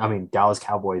Dallas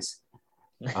Cowboys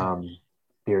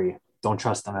theory. Don't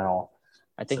trust them at all.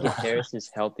 I think if Harris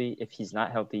is healthy, if he's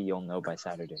not healthy, you'll know by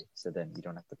Saturday. So then you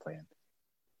don't have to play him.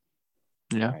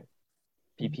 Yeah. Right.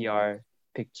 PPR,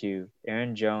 pick 2,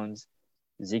 Aaron Jones,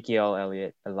 Ezekiel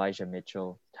Elliott, Elijah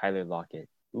Mitchell, Tyler Lockett.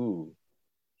 Ooh.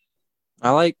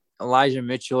 I like Elijah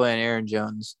Mitchell and Aaron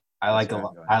Jones. I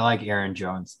like Aaron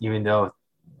Jones, even though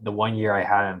the 1 year I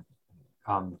had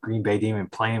him, Green Bay didn't even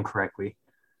play him correctly.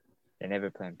 They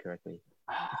never play him correctly.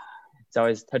 It's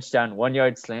always touchdown, 1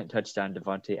 yard slant touchdown,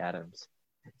 Devontae Adams.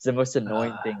 It's the most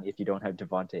annoying thing if you don't have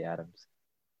Devontae Adams.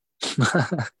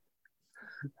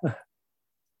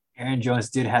 Aaron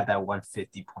Jones did have that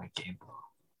 150-point game.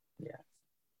 Yeah.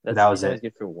 That was it.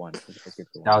 Good for one.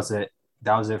 That was it.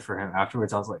 That was it for him.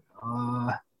 Afterwards, I was like,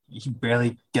 he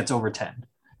barely gets over 10.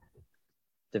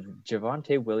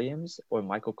 Javonte Williams or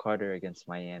Michael Carter against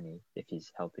Miami if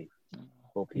he's healthy.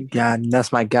 Yeah,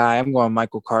 that's my guy. I'm going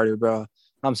Michael Carter, bro.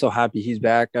 I'm so happy he's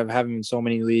back. I've had him in so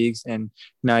many leagues, and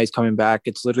now he's coming back.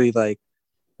 It's literally like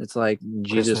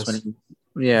Jesus.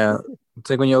 It's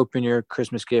like when you open your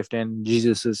Christmas gift and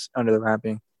Jesus is under the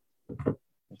wrapping.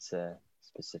 It's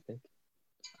specific.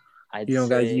 You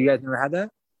guys never had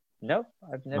that? Nope,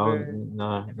 I've never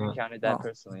encountered that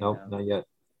personally. Nope, not yet.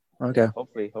 Okay.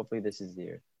 Hopefully this is the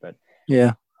year. But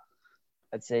yeah,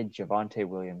 I'd say Javonte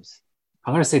Williams.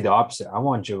 I'm gonna say the opposite. I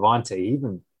want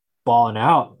Javonte. balling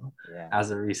out Yeah,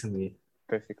 as of recently.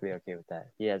 perfectly okay with that.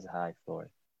 He has a high floor.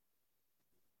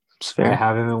 It's I fair.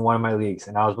 have him in one of my leagues,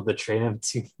 and I was about to trade him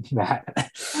to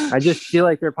Matt. I just feel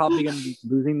like they're probably going to be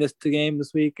losing this game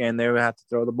this week, and they would have to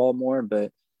throw the ball more.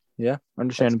 But yeah,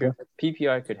 understandable.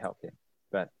 PPR could help him,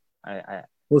 but I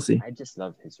We'll see. just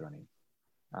love his running.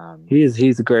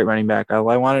 He's a great running back. I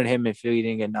wanted him if he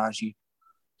didn't get Najee.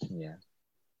 Yeah.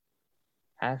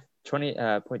 Half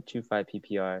 20.25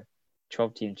 PPR,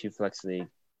 12 team 2 flex league.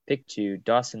 Pick 2,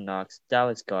 Dawson Knox,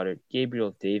 Dallas Goedert,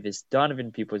 Gabriel Davis,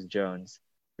 Donovan Peoples-Jones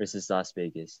versus Las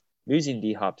Vegas. Losing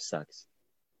D-Hop sucks.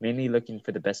 Mainly looking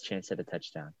for the best chance at a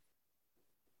touchdown.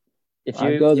 If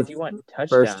you want touchdowns,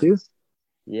 first two?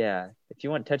 Yeah. If you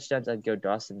want touchdowns, I'd go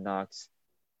Dawson Knox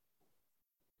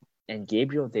and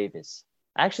Gabriel Davis.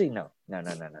 Actually, no.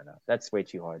 That's way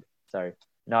too hard. Sorry.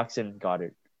 Knox and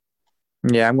Goddard.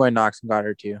 Yeah, I'm going Knox and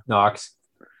Goddard too. Knox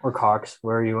or Cox,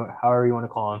 however you want to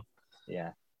call him.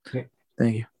 Yeah.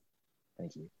 Thank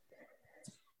you.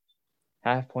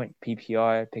 Half point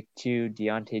PPR, pick 2,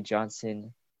 Deontay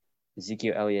Johnson,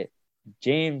 Ezekiel Elliott,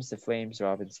 James the Flames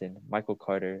Robinson, Michael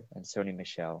Carter, and Sony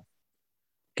Michel.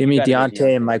 Give me You gotta go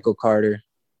Deontay and Deontay. Michael Carter.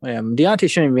 Yeah, Deontay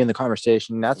shouldn't even be in the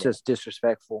conversation. That's just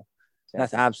disrespectful.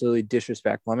 That's Exactly. absolutely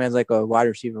disrespectful. My man's like a wide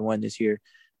receiver one this year.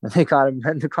 And they got him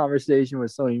in the conversation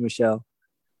with Sony Michel.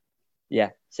 Yeah,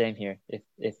 same here.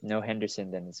 If no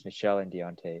Henderson, then it's Michel and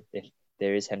Deontay. If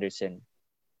there is Henderson,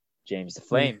 James the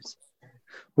Flames.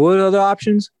 What are the other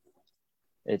options?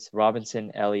 It's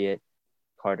Robinson, Elliott,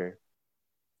 Carter.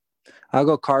 I'll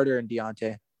go Carter and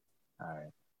Deontay. All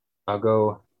right.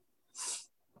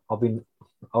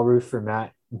 I'll root for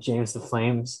Matt. James the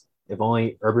Flames. If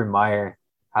only Urban Meyer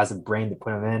has a brain to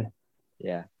put him in.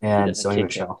 Yeah. And doesn't Sony kick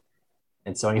Michel.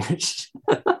 And Sony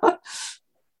Michel.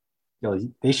 Yo,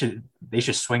 they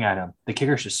should swing at him. The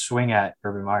kicker should swing at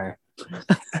Urban Meyer.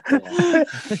 Yeah.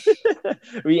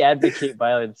 We advocate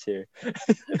violence here.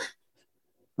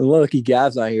 Lucky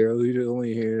Gav's not here. We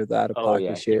only hear the out of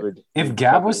pocket shit. If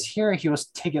Gav was here, he was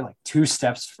taking like 2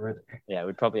 steps further. Yeah,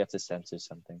 we'd probably have to censor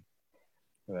something.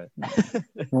 But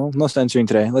Well, no censoring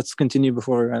today. Let's continue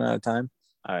before we run out of time.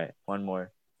 all right, one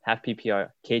more. Half PPR,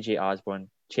 KJ Osborne,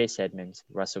 Chase Edmonds,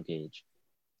 Russell Gage.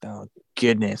 Oh,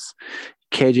 goodness.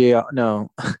 KJ,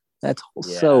 no. That's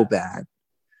so bad.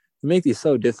 You make these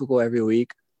so difficult every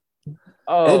week.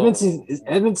 Oh,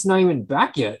 Edmonds not even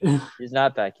back yet. he's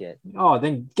not back yet. Oh,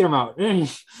 then get him out. Get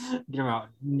him out.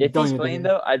 If he's playing,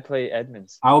 though, I'd play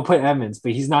Edmonds. I will put Edmonds,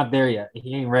 but he's not there yet.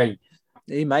 He ain't ready.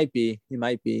 He might be.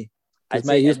 I'd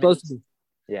say He's supposed to be.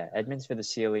 Yeah, Edmonds for the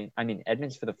ceiling. I mean,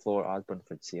 Edmonds for the floor, Osborne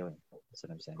for the ceiling. That's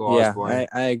what I'm saying. Go Osborne. Yeah,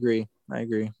 I agree.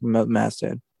 Matt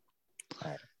said.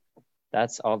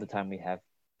 That's all the time we have.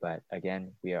 But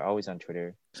again, we are always on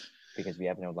Twitter because we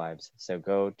have no lives. So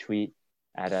go tweet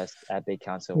at us at Bay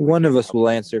Council. One of us will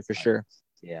answer for sure.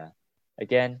 Yeah.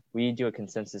 Again, we do a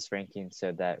consensus ranking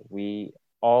so that we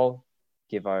all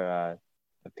give our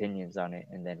opinions on it,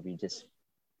 and then we just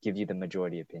give you the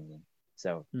majority opinion.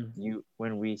 So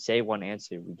when we say one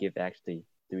answer, we give actually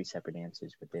 3 separate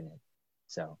answers within it.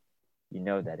 So you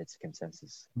know that it's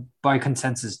consensus. By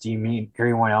consensus, do you mean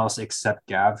everyone else except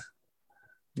Gav?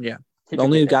 Yeah. The Typically,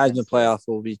 only guys in that's the playoff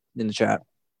will be in the chat.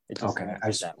 It just Okay,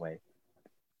 happens that way.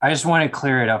 I just want to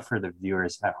clear it up for the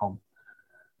viewers at home.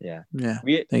 Yeah. Yeah.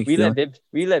 We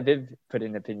let Viv put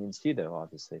in opinions too, though,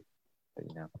 obviously. But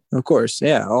Of course.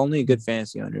 Yeah. Only good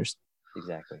fantasy owners.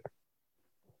 exactly.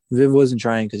 Viv wasn't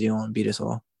trying because he don't want to beat us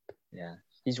all. Yeah.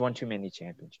 He's won too many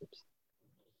championships.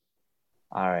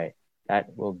 All right.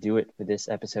 That will do it for this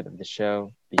episode of the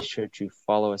show. Be sure to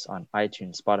follow us on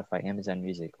iTunes, Spotify, Amazon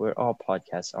Music, where all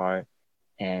podcasts are.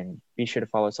 And be sure to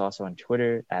follow us also on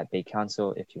Twitter at Bay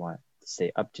Council if you want to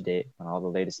stay up to date on all the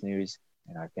latest news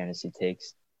and our fantasy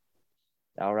takes.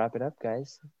 That'll wrap it up,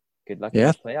 guys. Good luck in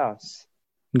the playoffs.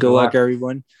 Good luck,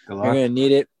 everyone. Good You're luck. gonna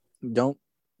need it.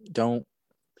 Don't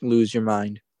lose your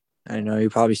mind. I know you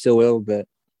probably still will, but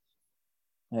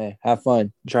hey, have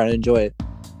fun. Try to enjoy it.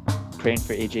 Praying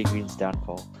for AJ Green's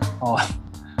downfall. Oh,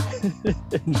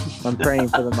 I'm praying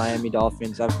for the Miami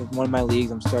Dolphins. I've one of my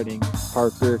leagues. I'm starting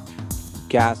Parker,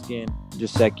 Gaskin,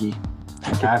 Jaceki.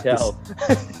 I can tell.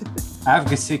 I have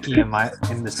Gasicki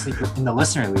in the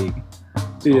listener league.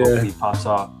 So hopefully he pops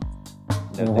off.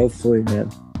 Well, hopefully,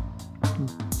 man.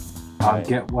 Right.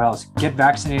 Get what else? Get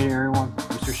vaccinated, everyone.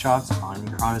 Booster shots.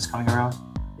 Omicron is coming around.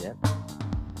 Yep.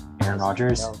 Aaron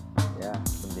Rodgers. Yeah.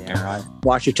 From the Aaron Rodgers.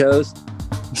 Wash your toes.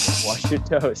 Wash your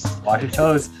toes. Wash your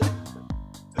toes.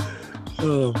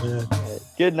 Oh man.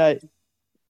 Good night.